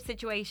any other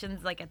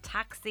situations like a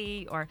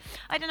taxi or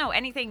I don't know,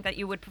 anything that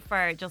you would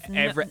prefer? Just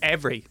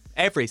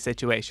every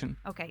situation.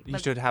 Okay. You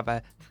should have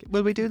a,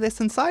 will we do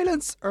this in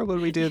silence or will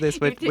we do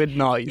this with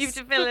noise? You have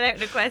to fill it out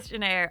in a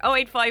questionnaire.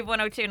 085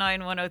 102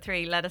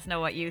 9103. Let us know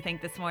what you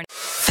think this morning.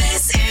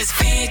 This is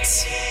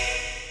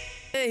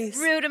Beat.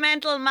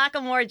 Rudimental,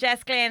 Macklemore,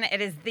 Jess Glynn. It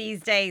is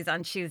these days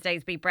on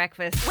Tuesday's Beat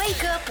Breakfast.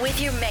 Wake up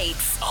with your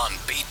mates on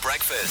Beat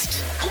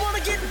Breakfast. You wanna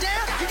get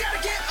down? You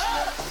gotta get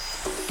up.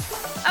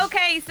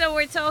 Okay, so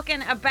we're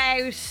talking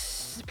about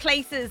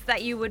places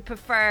that you would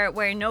prefer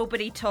where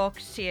nobody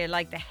talks to you,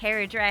 like the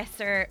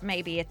hairdresser,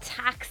 maybe a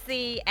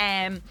taxi.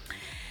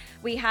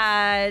 We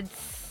had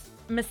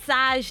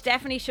massage.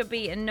 Definitely should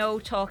be a no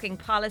talking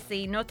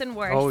policy. Nothing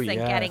worse than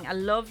getting a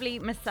lovely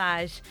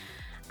massage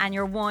and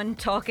you're one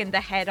talking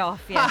the head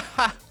off you.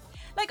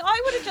 Like,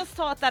 I would have just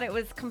thought that it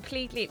was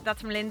completely,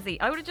 that's from Lindsay,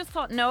 I would have just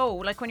thought no,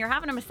 like when you're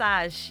having a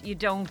massage you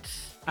don't.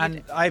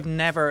 And I've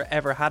never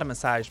ever had a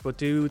massage, but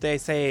do they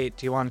say,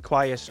 do you want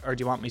quiet or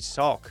do you want me to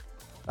talk?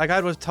 Like, I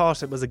would have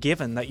thought it was a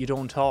given that you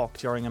don't talk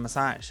during a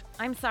massage.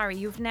 I'm sorry,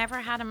 you've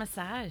never had a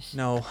massage?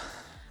 No.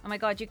 Oh my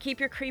God, you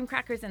keep your cream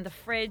crackers in the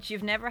fridge.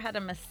 You've never had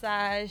a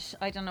massage.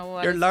 I don't know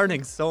what. You're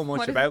learning so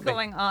much about me. What is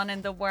going on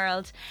in the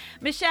world?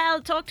 Michelle,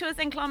 talk to us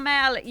in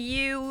Clonmel.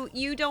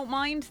 You don't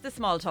mind the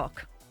small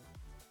talk?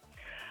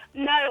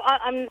 No,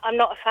 I'm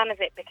not a fan of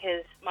it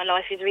because my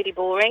life is really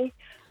boring.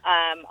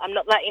 I'm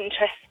not that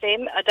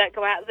interesting. I don't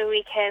go out at the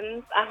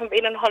weekends. I haven't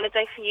been on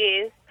holiday for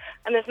years.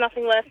 And there's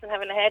nothing worse than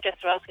having a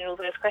hairdresser asking all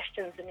those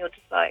questions and you're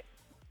just like,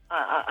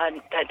 I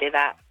don't do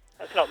that.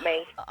 That's not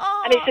me.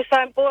 Oh. And it's just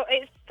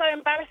it's so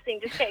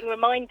embarrassing just getting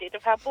reminded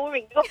of how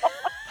boring you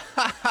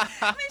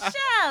are.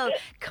 Michelle,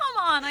 come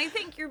on. I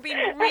think you're being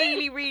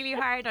really, really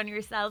hard on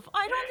yourself.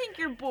 I don't think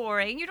you're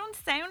boring. You don't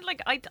sound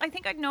like... I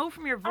think I'd know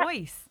from your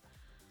voice.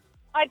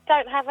 I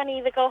don't have any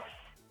of the goss.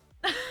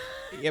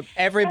 Yep,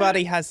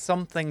 everybody has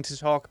something to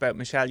talk about,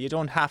 Michelle. You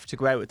don't have to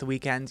go out at the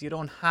weekends. You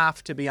don't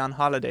have to be on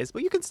holidays.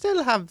 But you can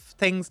still have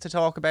things to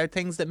talk about,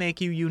 things that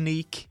make you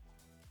unique.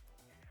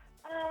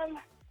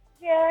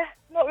 Yeah,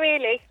 not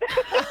really.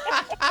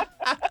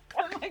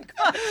 Oh my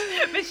God.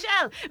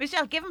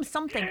 Michelle, give him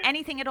something,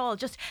 anything at all.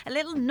 Just a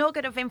little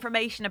nugget of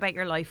information about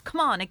your life. Come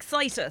on,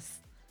 excite us.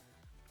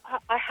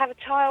 I have a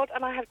child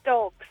and I have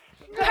dogs.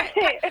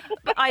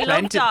 But I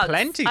love dogs.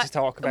 Plenty to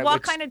talk about.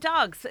 What kind of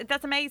dogs?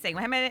 That's amazing.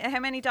 How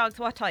many dogs?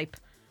 What type?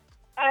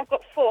 I've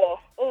got 4,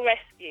 all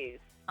rescues.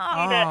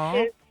 Oh. 2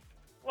 Dutchess,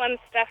 1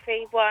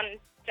 Staffy, 1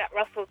 Jack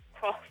Russell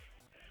Cross.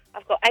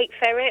 I've got 8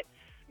 ferrets.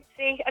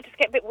 See, I just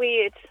get a bit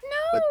weird. No.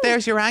 But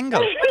there's your angle.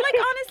 But like,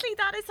 honestly,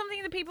 that is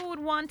something that people would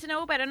want to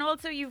know about. And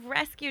also, you've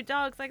rescued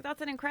dogs. Like,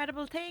 that's an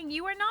incredible thing.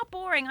 You are not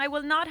boring. I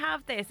will not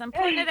have this. I'm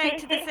putting it out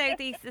to the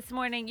southeast this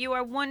morning. You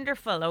are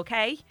wonderful,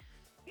 okay?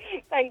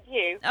 Thank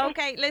you.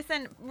 Okay,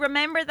 listen,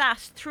 remember that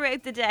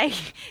throughout the day.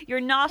 You're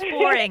not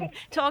boring.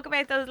 Talk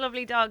about those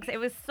lovely dogs. It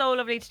was so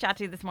lovely to chat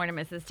to you this morning,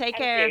 Mrs. Take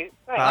care. You.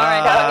 All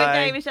right, have a good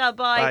day, Michelle.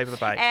 Bye.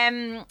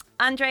 Bye.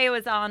 Andrea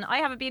was on. I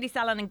have a beauty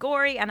salon in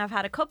Gorey and I've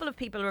had a couple of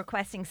people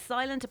requesting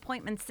silent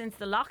appointments since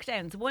the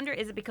lockdowns. Wonder,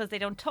 is it because they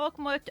don't talk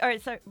much, or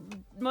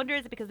wonder,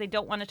 is it because they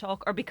don't want to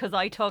talk, or because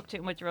I talk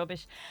too much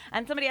rubbish?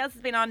 And somebody else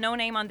has been on, no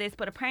name on this,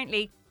 but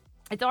apparently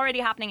it's already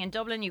happening in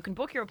Dublin. You can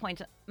book your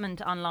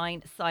appointment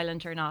online,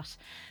 silent or not.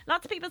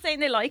 Lots of people saying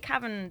they like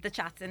having the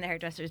chats in the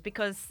hairdressers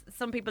because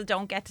some people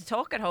don't get to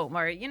talk at home,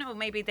 or, you know,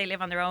 maybe they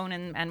live on their own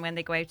and when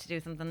they go out to do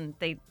something,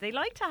 they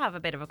like to have a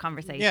bit of a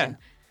conversation. Yeah,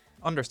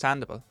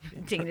 understandable.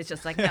 Dean is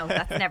just like, no,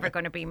 that's never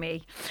going to be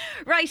me.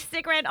 Right,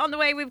 stick around. On the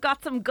way, we've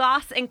got some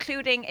goss,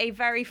 including a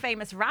very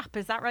famous rap.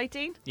 Is that right,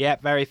 Dean? Yeah,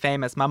 very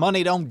famous. My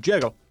money don't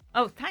jiggle.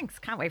 Oh, thanks.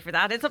 Can't wait for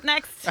that. It's up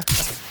next.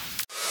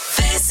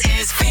 This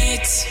is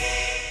Beat.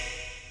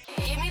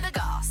 Give me the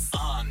goss.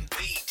 On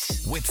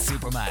Beat with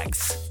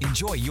Supermax.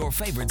 Enjoy your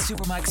favourite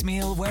Supermax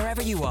meal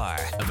wherever you are.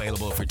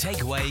 Available for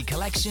takeaway,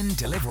 collection,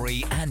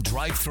 delivery and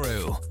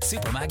drive-through.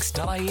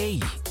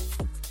 Supermax.ie.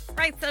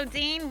 Right, so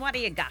Dean, what do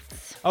you got?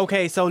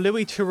 Okay, so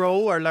Louis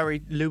Theroux, or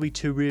Louis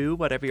Theroux,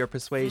 whatever your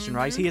persuasion,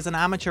 right? He is an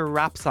amateur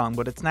rap song,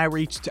 but it's now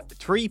reached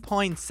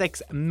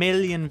 3.6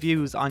 million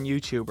views on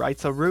YouTube, right?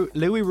 So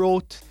Louis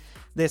wrote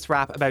this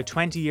rap about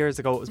 20 years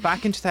ago. It was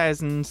back in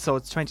 2000, so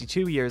it's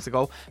 22 years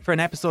ago, for an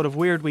episode of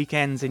Weird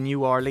Weekends in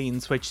New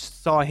Orleans, which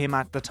saw him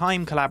at the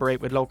time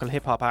collaborate with local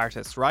hip-hop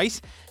artists,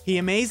 right? He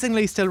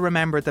amazingly still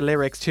remembered the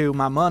lyrics to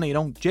My Money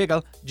Don't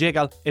Jiggle,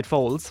 Jiggle, It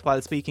Folds,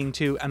 while speaking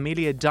to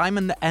Amelia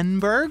Diamond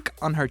Enberg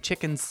on her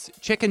chicken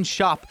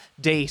shop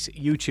date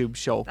YouTube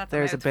show.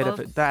 There's a bit of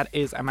it. That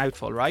is a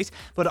mouthful, right?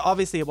 But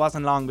obviously it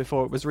wasn't long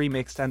before it was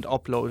remixed and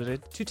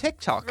uploaded to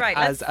TikTok, right,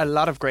 as a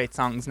lot of great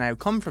songs now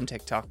come from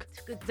TikTok.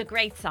 The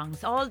great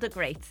songs, all the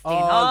greats, Dean.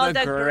 All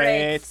the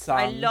great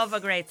songs. I love a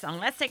great song.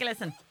 Let's take a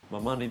listen. My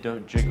money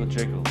don't jiggle,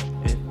 jiggle,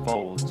 it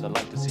folds. I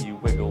like to see you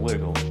wiggle,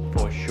 wiggle,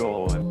 for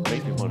sure. It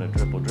makes me want to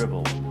dribble,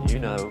 dribble. You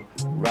know,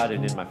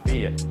 riding in my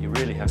Fiat, you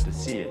really have to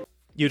see it.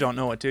 You don't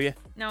know it, do you?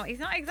 No, he's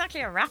not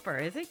exactly a rapper,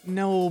 is he?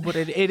 No, but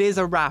it is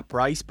a rap,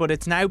 right? But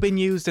it's now been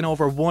used in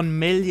over 1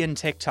 million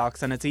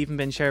TikToks, and it's even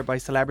been shared by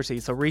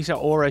celebrities. So Rita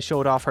Ora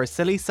showed off her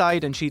silly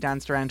side and she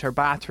danced around her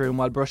bathroom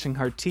while brushing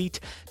her teeth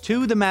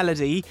to the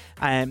melody.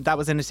 That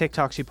was in a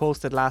TikTok she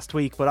posted last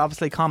week. But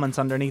obviously comments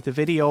underneath the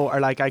video are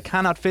like, I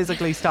cannot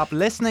physically stop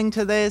listening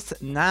to this.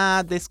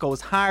 Nah, this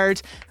goes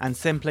hard and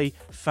simply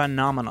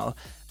phenomenal.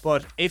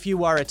 But if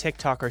you are a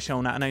TikToker,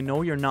 Shona, and I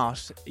know you're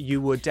not,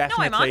 you would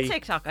definitely... No, I'm on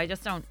TikTok. I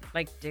just don't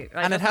do...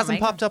 And it hasn't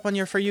popped up on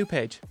your For You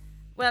page?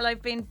 Well,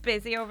 I've been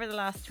busy over the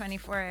last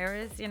 24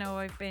 hours. You know,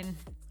 I've been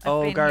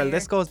girl, here.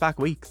 This goes back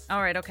weeks.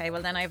 All right, okay.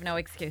 Well, then I have no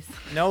excuse.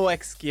 No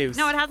excuse.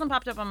 No, it hasn't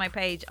popped up on my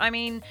page. I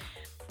mean,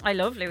 I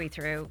love Louis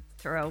Theroux,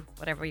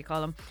 whatever you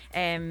call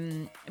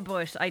him.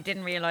 But I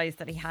didn't realise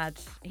that he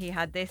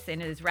had this in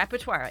his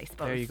repertoire, I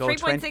suppose. There you go.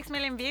 3.6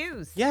 million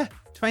views. Yeah,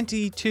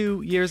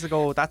 22 years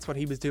ago, that's what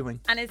he was doing.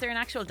 And is there an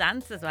actual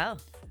dance as well?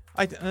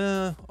 I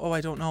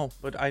don't know.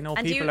 But I know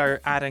people are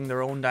adding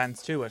their own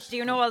dance to it. Do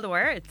you know all the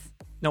words?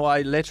 No,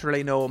 I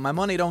literally know. My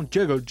money don't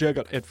jiggle,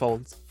 jiggle, it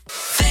folds.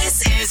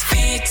 This is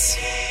Beat.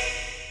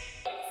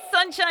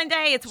 Sunshine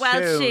Day, it's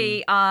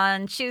Welshie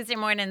on Tuesday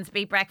morning's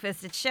Beat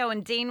Breakfast. It's Show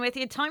and Dean with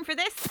you. Time for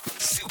this.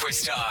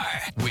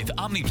 Superstar with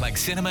Omniplex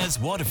Cinemas,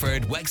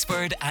 Waterford,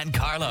 Wexford and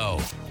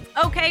Carlow.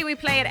 Okay, we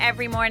play it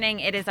every morning.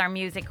 It is our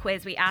music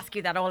quiz. We ask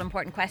you that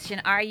all-important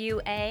question. Are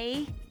you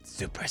a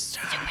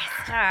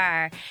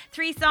Superstar.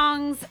 3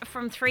 songs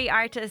from 3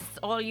 artists.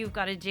 All you've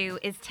got to do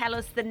is tell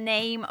us the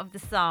name of the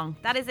song.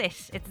 That is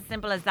it. It's as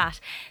simple as that.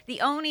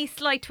 The only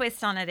slight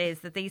twist on it is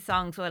that these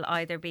songs will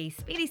either be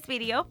speedy,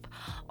 speedy up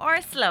or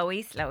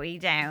slowy, slowy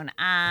down.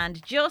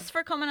 And just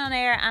for coming on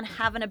air and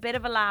having a bit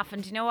of a laugh,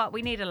 and do you know what?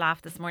 We need a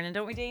laugh this morning,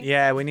 don't we, Dean?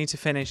 Yeah, we need to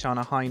finish on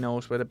a high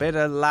note with a bit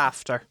of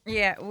laughter.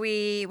 Yeah,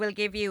 we will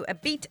give you a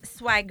Beat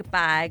swag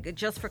bag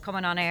just for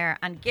coming on air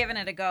and giving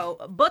it a go.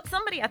 But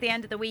somebody at the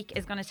end of the week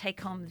is going to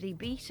take home the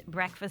Beat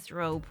breakfast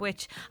robe,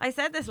 which I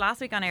said this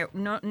last week on air.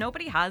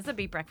 Nobody has a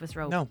Beat breakfast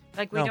robe. No.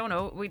 Like, we don't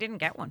know. We didn't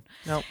get one.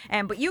 No.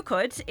 But you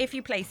could if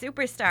you play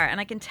Superstar. And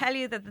I can tell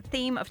you that the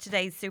theme of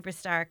today's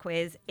Superstar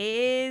quiz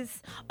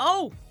is...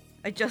 Oh,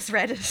 I just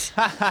read it.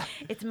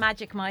 It's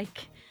Magic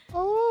Mike.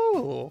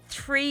 Oh.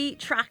 3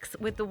 tracks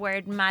with the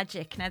word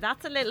magic. Now,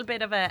 that's a little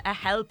bit of a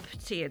help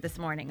to you this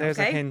morning. There's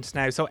okay? a hint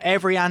now. So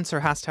every answer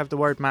has to have the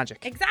word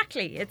magic.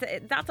 Exactly.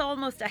 That's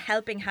almost a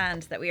helping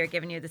hand that we are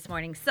giving you this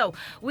morning. So,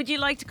 would you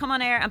like to come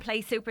on air and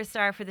play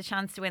Superstar for the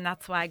chance to win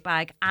that swag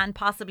bag and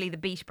possibly the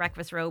Beat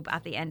breakfast robe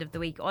at the end of the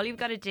week? All you've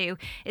got to do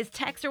is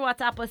text or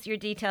WhatsApp us your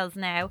details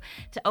now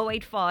to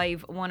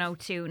 085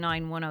 102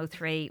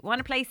 9103. Want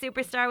to play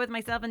Superstar with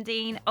myself and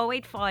Dean?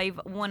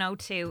 085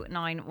 102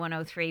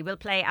 9103. We'll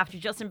play after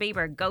Justin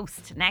Bieber,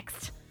 Ghost,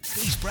 next.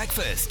 Beat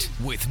Breakfast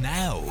with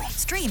Now.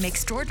 Stream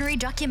extraordinary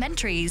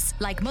documentaries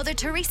like Mother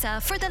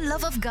Teresa for the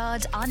Love of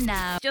God on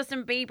Now.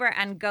 Justin Bieber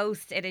and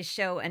Ghost. It is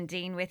Show and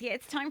Dean with you.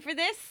 It's time for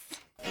this.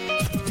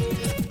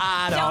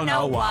 I don't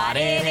know what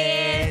it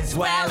is.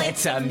 Well,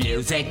 it's a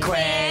music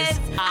quiz.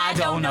 I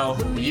don't know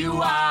who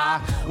you are.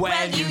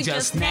 Well, you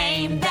just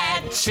name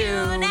that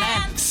tune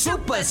and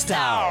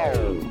Superstar.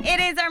 It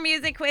is our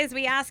music quiz.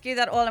 We ask you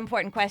that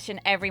all-important question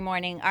every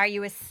morning. Are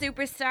you a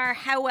superstar?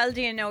 How well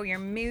do you know your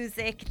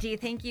music? Do you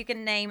think you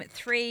can name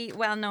 3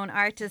 well-known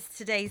artists?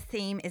 Today's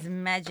theme is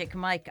Magic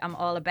Mike. I'm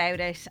all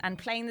about it. And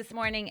playing this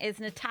morning is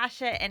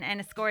Natasha in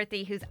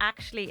Enniscorthy, who's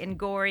actually in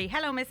Gorey.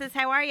 Hello, Mrs.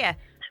 How are you?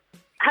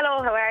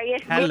 Hello, how are you?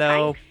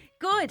 Hello.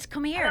 Good,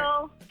 come here.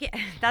 Hello. Yeah,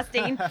 that's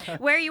Dean.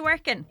 Where are you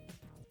working?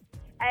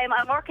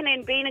 I'm working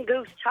in Bean and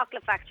Goose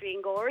Chocolate Factory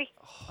in Gorey.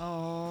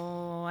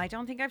 Oh, I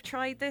don't think I've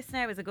tried this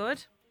now. Is it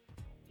good?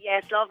 Yeah,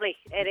 it's lovely.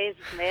 It is.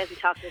 It's amazing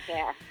chocolate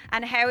there.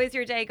 And how is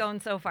your day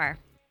going so far?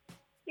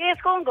 Yeah,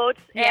 it's going good.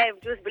 Yeah.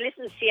 We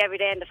listen to you every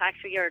day in the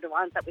factory. You're the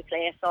ones that we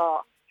play,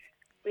 so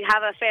we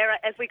have a fair...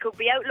 If we could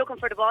be out looking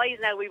for the boys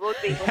now, we would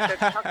be. But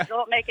the chocolate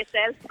don't make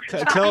itself.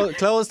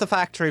 Close the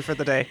factory for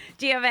the day.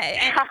 Do you have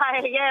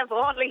yeah,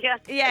 broadly, yeah.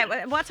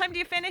 Yeah, what time do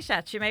you finish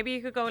at? Maybe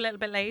you could go a little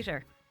bit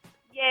later.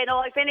 Yeah, no,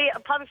 I'll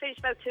probably finish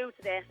about 2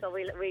 today, so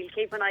we'll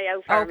keep an eye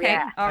out for Okay,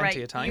 them, yeah. all right,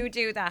 you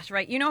do that,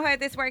 right. You know how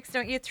this works,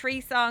 don't you? 3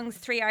 songs,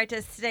 3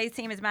 artists. Today's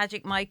theme is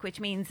Magic Mike, which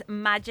means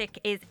magic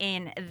is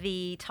in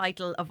the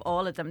title of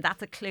all of them.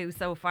 That's a clue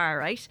so far,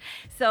 right?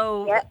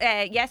 So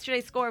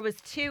yesterday's score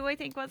was 2, I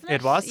think, wasn't it?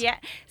 It was. Yeah,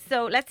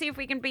 so let's see if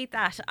we can beat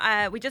that.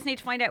 We just need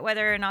to find out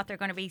whether or not they're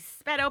going to be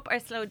sped up or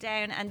slowed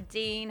down, and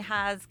Dean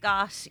has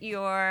got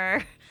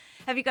your...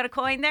 Have you got a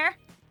coin there?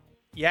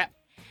 Yeah.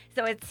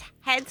 So it's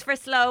heads for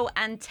slow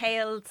and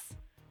tails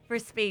for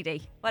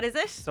speedy. What is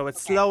it? So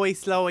it's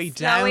slowy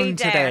down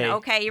today.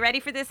 Okay, you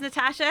ready for this,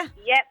 Natasha?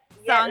 Yep.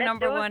 Song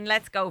number 1.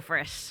 Let's go for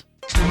it.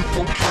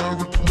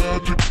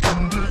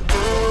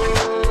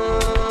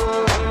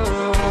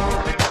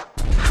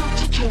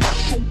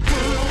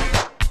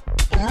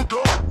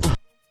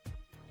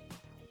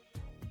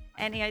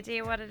 Any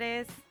idea what it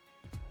is?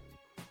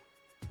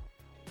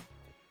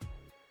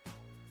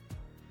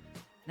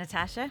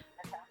 Natasha?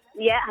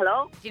 Yeah,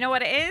 hello? Do you know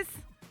what it is?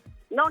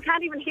 No, I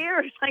can't even hear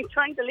it. I'm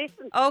trying to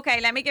listen. Okay,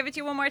 let me give it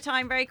to you one more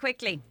time very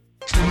quickly.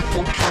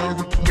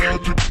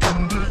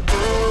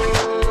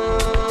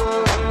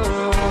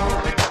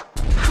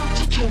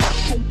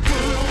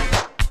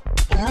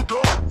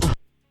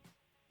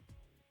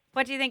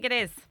 What do you think it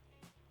is?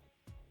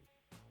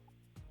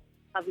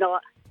 I've no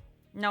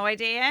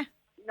idea?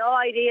 No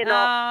idea, no.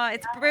 Oh,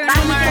 it's Bruno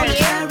Mars.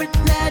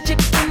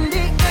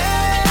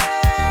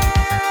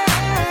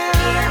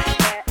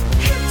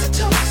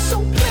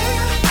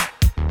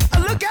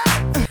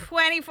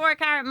 24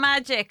 Karat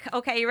Magic.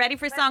 Okay, you ready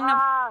for song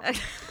number...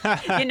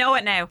 You know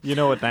it now. You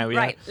know it now, yeah.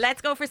 Right,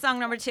 let's go for song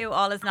number 2,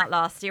 All Is Not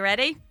Lost. You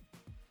ready?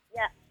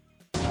 Yeah.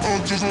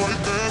 Just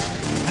like that,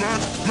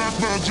 black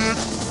magic.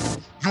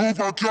 You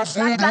got your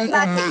voodoo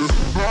on me.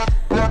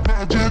 Black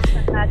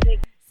magic.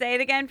 Say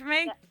it again for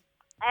me.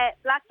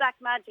 Black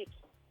magic.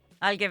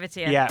 I'll give it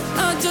to you. Yeah.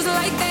 Just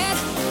like that,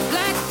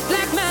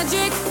 black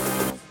magic.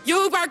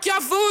 You work your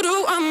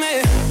voodoo on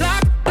me.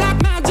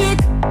 Black magic.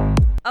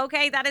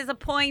 Okay, that is a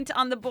point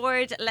on the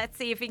board. Let's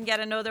see if we can get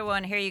another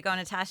one. Here you go,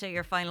 Natasha,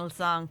 your final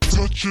song.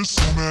 Touch is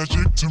so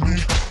magic to me.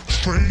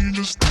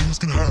 Strangest things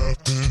can happen.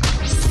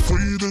 The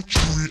way that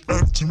you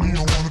react to me, I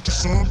want it to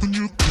something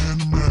you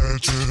can't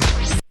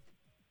imagine.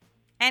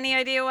 Any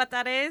idea what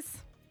that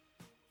is?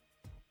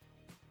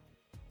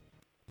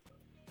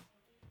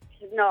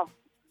 No.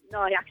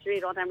 No, I actually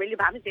don't. I'm really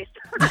bad at this.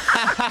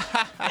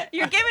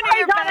 You're giving her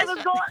your best.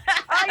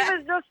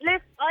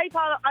 I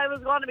thought I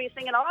was going to be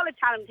singing all the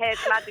Talent Heads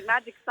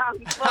Magic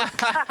songs.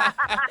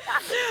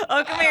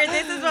 Oh, come here.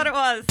 This is what it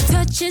was.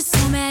 Touch is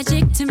so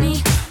magic to me.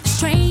 The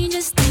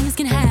strangest things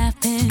can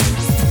happen.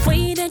 The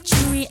way that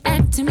you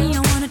react to me, I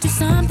want to do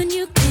something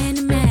you can't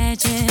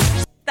imagine.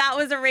 That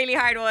was a really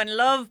hard one.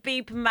 Love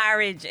Beep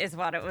Marriage is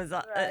what it was.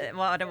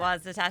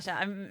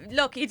 Natasha.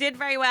 Look, you did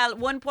very well.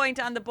 1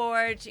 point on the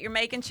board. You're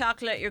making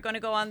chocolate. You're going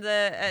to go on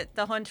the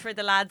hunt for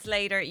the lads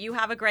later. You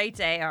have a great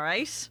day. All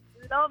right.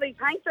 Lovely.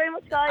 Thanks very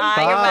much, guys.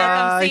 You're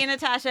welcome. See you,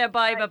 Natasha.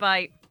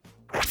 Bye.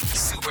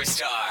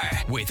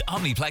 Superstar with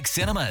Omniplex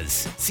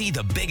Cinemas. See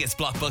the biggest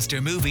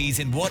blockbuster movies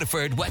in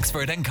Waterford,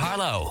 Wexford and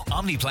Carlow.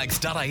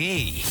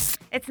 Omniplex.ie.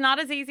 It's not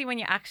as easy when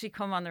you actually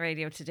come on the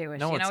radio to do it.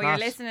 No, it's you're not.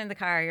 listening in the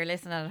car, you're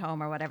listening at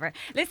home or whatever.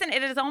 Listen,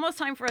 it is almost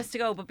time for us to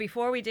go, but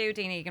before we do,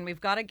 Dean Egan,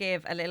 we've got to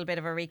give a little bit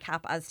of a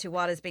recap as to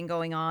what has been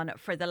going on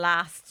for the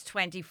last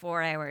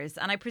 24 hours.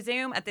 And I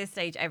presume at this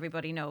stage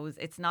everybody knows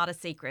it's not a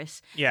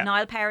secret. Yeah.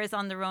 Niall Power is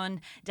on the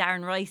run,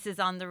 Darren Rice is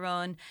on the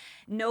run.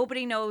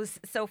 Nobody knows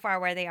so far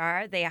where they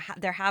are.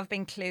 There have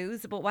been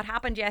clues, but what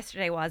happened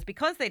yesterday was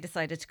because they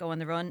decided to go on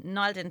the run,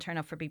 Niall didn't turn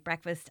up for Beat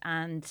Breakfast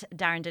and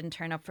Darren didn't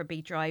turn up for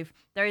Beat Drive.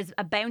 There is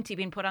a bounty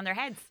being put on their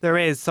heads. There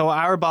is. So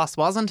our boss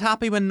wasn't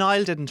happy when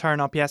Niall didn't turn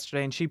up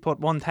yesterday and she put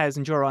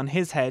 €1,000 on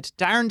his head.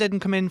 Darren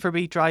didn't come in for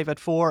Beat Drive at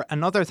 4,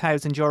 another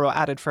 €1,000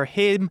 added for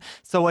him.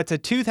 So it's a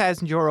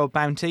 €2,000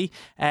 bounty.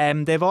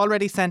 They've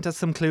already sent us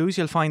some clues.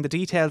 You'll find the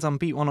details on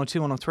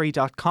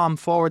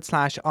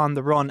beat102103.com/on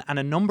the run, and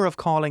a number of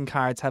calling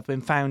cards have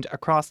been found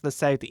across the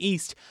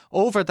southeast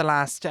over the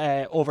last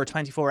over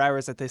 24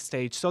 hours at this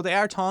stage. So they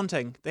are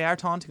taunting us,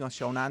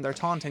 Shona, and they're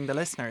taunting the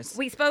listeners.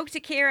 We spoke to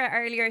Ciara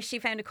earlier. She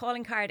found a calling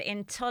card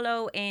in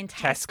Tullow in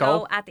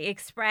Tesco. at the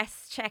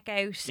Express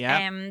checkout.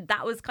 Yeah.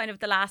 That was kind of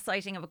the last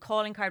sighting of a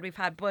calling card we've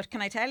had. But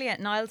can I tell you,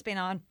 Niall's been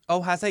on.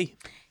 Oh, has he?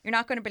 You're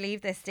not going to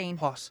believe this, Dean.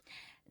 What?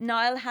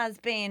 Niall has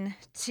been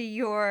to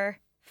your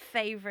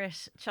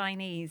favourite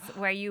Chinese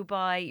where you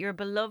buy your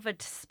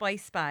beloved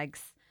spice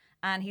bags,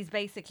 and he's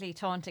basically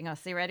taunting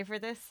us. Are you ready for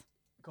this?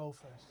 Go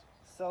for it.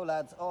 So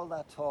lads, all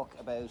that talk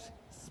about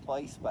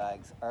spice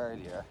bags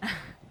earlier,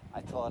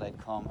 I thought I'd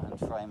come and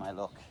try my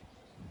luck.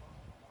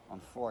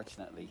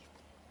 Unfortunately,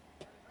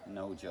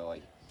 no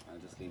joy. I'll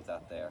just leave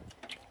that there.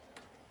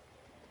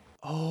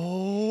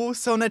 Oh,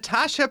 so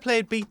Natasha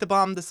played Beat the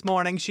Bomb this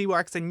morning. She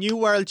works in New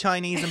World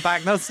Chinese in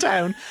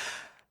Bagnallstown.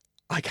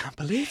 I can't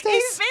believe this.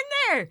 He's been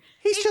there.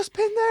 He's just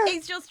been there.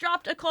 He's just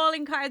dropped a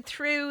calling card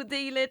through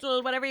the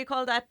little, whatever you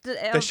call that.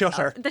 The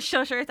shutter. The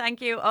shutter, thank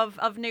you,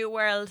 of New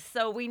World.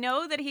 So we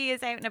know that he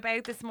is out and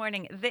about this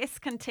morning. This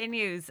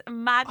continues.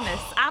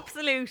 Madness.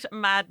 Absolute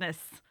madness.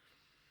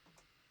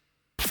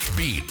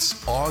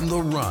 Beats on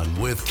the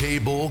Run with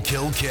Cable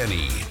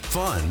Kilkenny.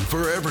 Fun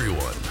for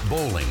everyone.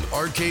 Bowling,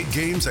 arcade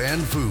games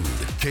and food.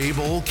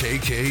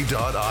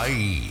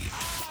 CableKK.ie.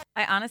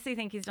 I honestly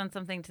think he's done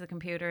something to the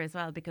computer as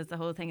well, because the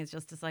whole thing has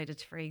just decided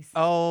to freeze.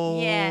 Oh,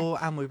 yeah.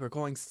 And we were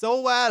going so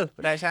well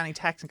without any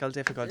technical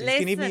difficulties. Do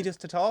you need me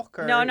just to talk?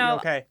 Or No. are you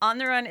okay? On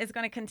the Run is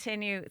going to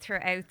continue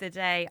throughout the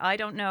day. I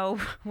don't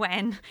know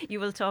when you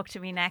will talk to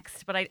me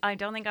next, but I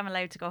don't think I'm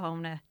allowed to go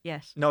home now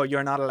yet. No,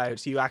 you're not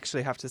allowed. You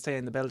actually have to stay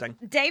in the building.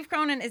 Dave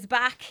Cronin is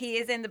back. He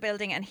is in the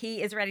building and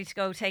he is ready to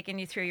go, taking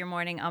you through your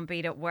morning on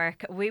Beat at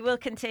Work. We will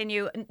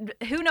continue.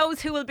 Who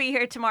knows who will be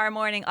here tomorrow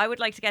morning? I would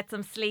like to get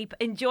some sleep.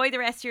 Enjoy the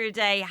rest of your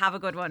day. Have a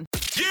good one.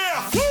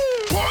 Yeah!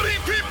 Party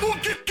people,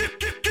 get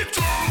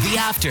The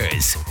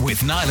Afters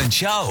with Niall and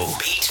Show.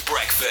 Beat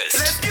Breakfast.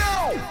 Let's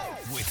go!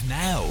 With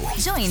Now.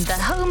 Join the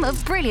home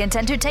of brilliant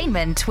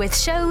entertainment with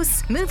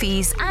shows,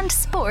 movies and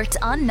sport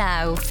on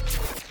Now.